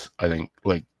because I think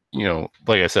like, you know,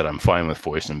 like I said, I'm fine with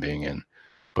Foyston being in,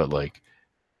 but like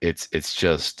it's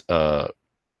just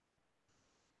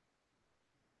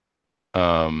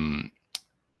um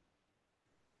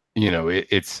you know,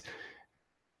 it's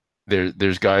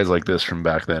there's guys like this from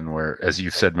back then where, as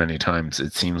you've said many times,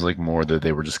 it seems like more that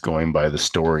they were just going by the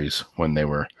stories when they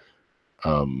were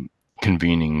um,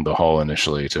 convening the hall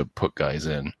initially to put guys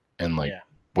in, and like Yeah.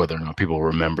 whether or not people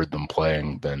remembered them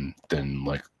playing than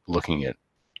like looking at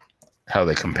how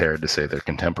they compared to say their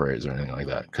contemporaries or anything like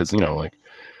that. Because, you know, like,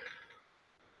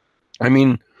 I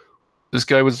mean, this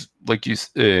guy was like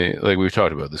like we've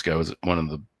talked about. This guy was one of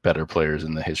the better players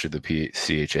in the history of the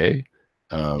CHA,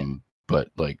 Yeah. but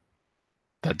like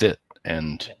that's it.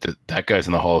 and that guy's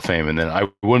in the Hall of Fame. And then I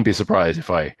wouldn't be surprised if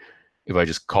I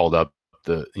just called up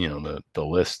the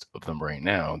list of them right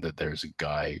now, that there's a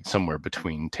guy somewhere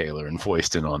between Taylor and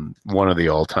Foyston on one of the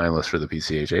all-time lists for the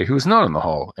PCHA who's not in the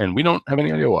Hall, and we don't have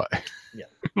any idea why.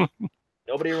 Yeah.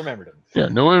 Nobody remembered him. Yeah,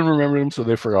 no one remembered him, so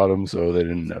they forgot him, so they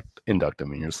didn't induct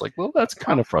him. And you're just like, well, that's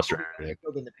kind of frustrating.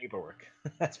 Filled in the paperwork.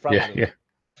 That's probably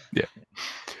yeah.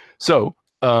 So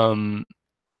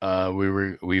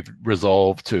we've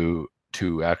resolved to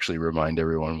actually remind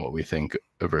everyone what we think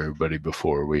of everybody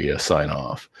before we sign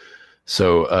off.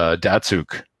 So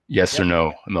Datsyuk, yes or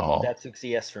no in the Hall? Datsuk's a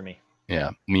yes for me.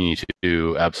 Yeah, me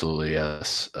too. Absolutely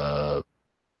yes. Yeah.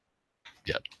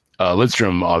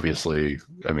 Lidstrom, obviously.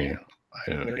 I mean,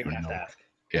 I don't even have to ask.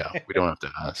 Yeah, we don't have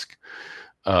to ask.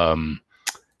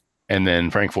 And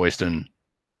then Frank Foyston.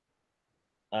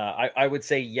 I would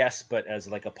say yes, but as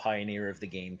like a pioneer of the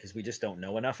game, because we just don't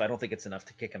know enough. I don't think it's enough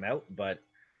to kick him out, but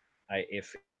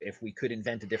if we could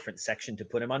invent a different section to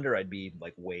put him under, I'd be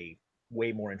like way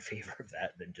more in favor of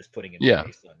that than just putting him. Yeah,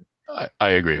 I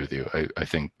agree with you. I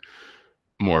think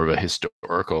more of a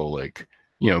historical, like,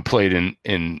 played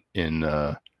in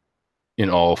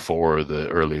all four of the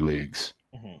early leagues.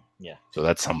 Mm-hmm. Yeah. So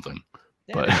that's something.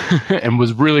 Yeah. But and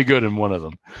was really good in one of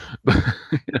them.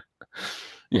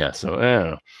 Yeah. So I don't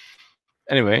know.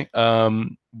 Anyway,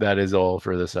 that is all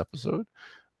for this episode.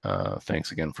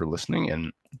 Thanks again for listening.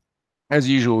 And as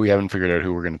usual, we haven't figured out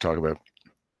who we're going to talk about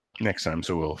next time,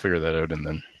 so we'll figure that out and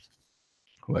then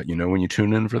let you know when you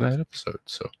tune in for that episode.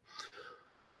 So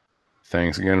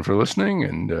thanks again for listening,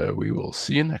 and we will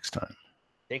see you next time.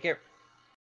 Take care.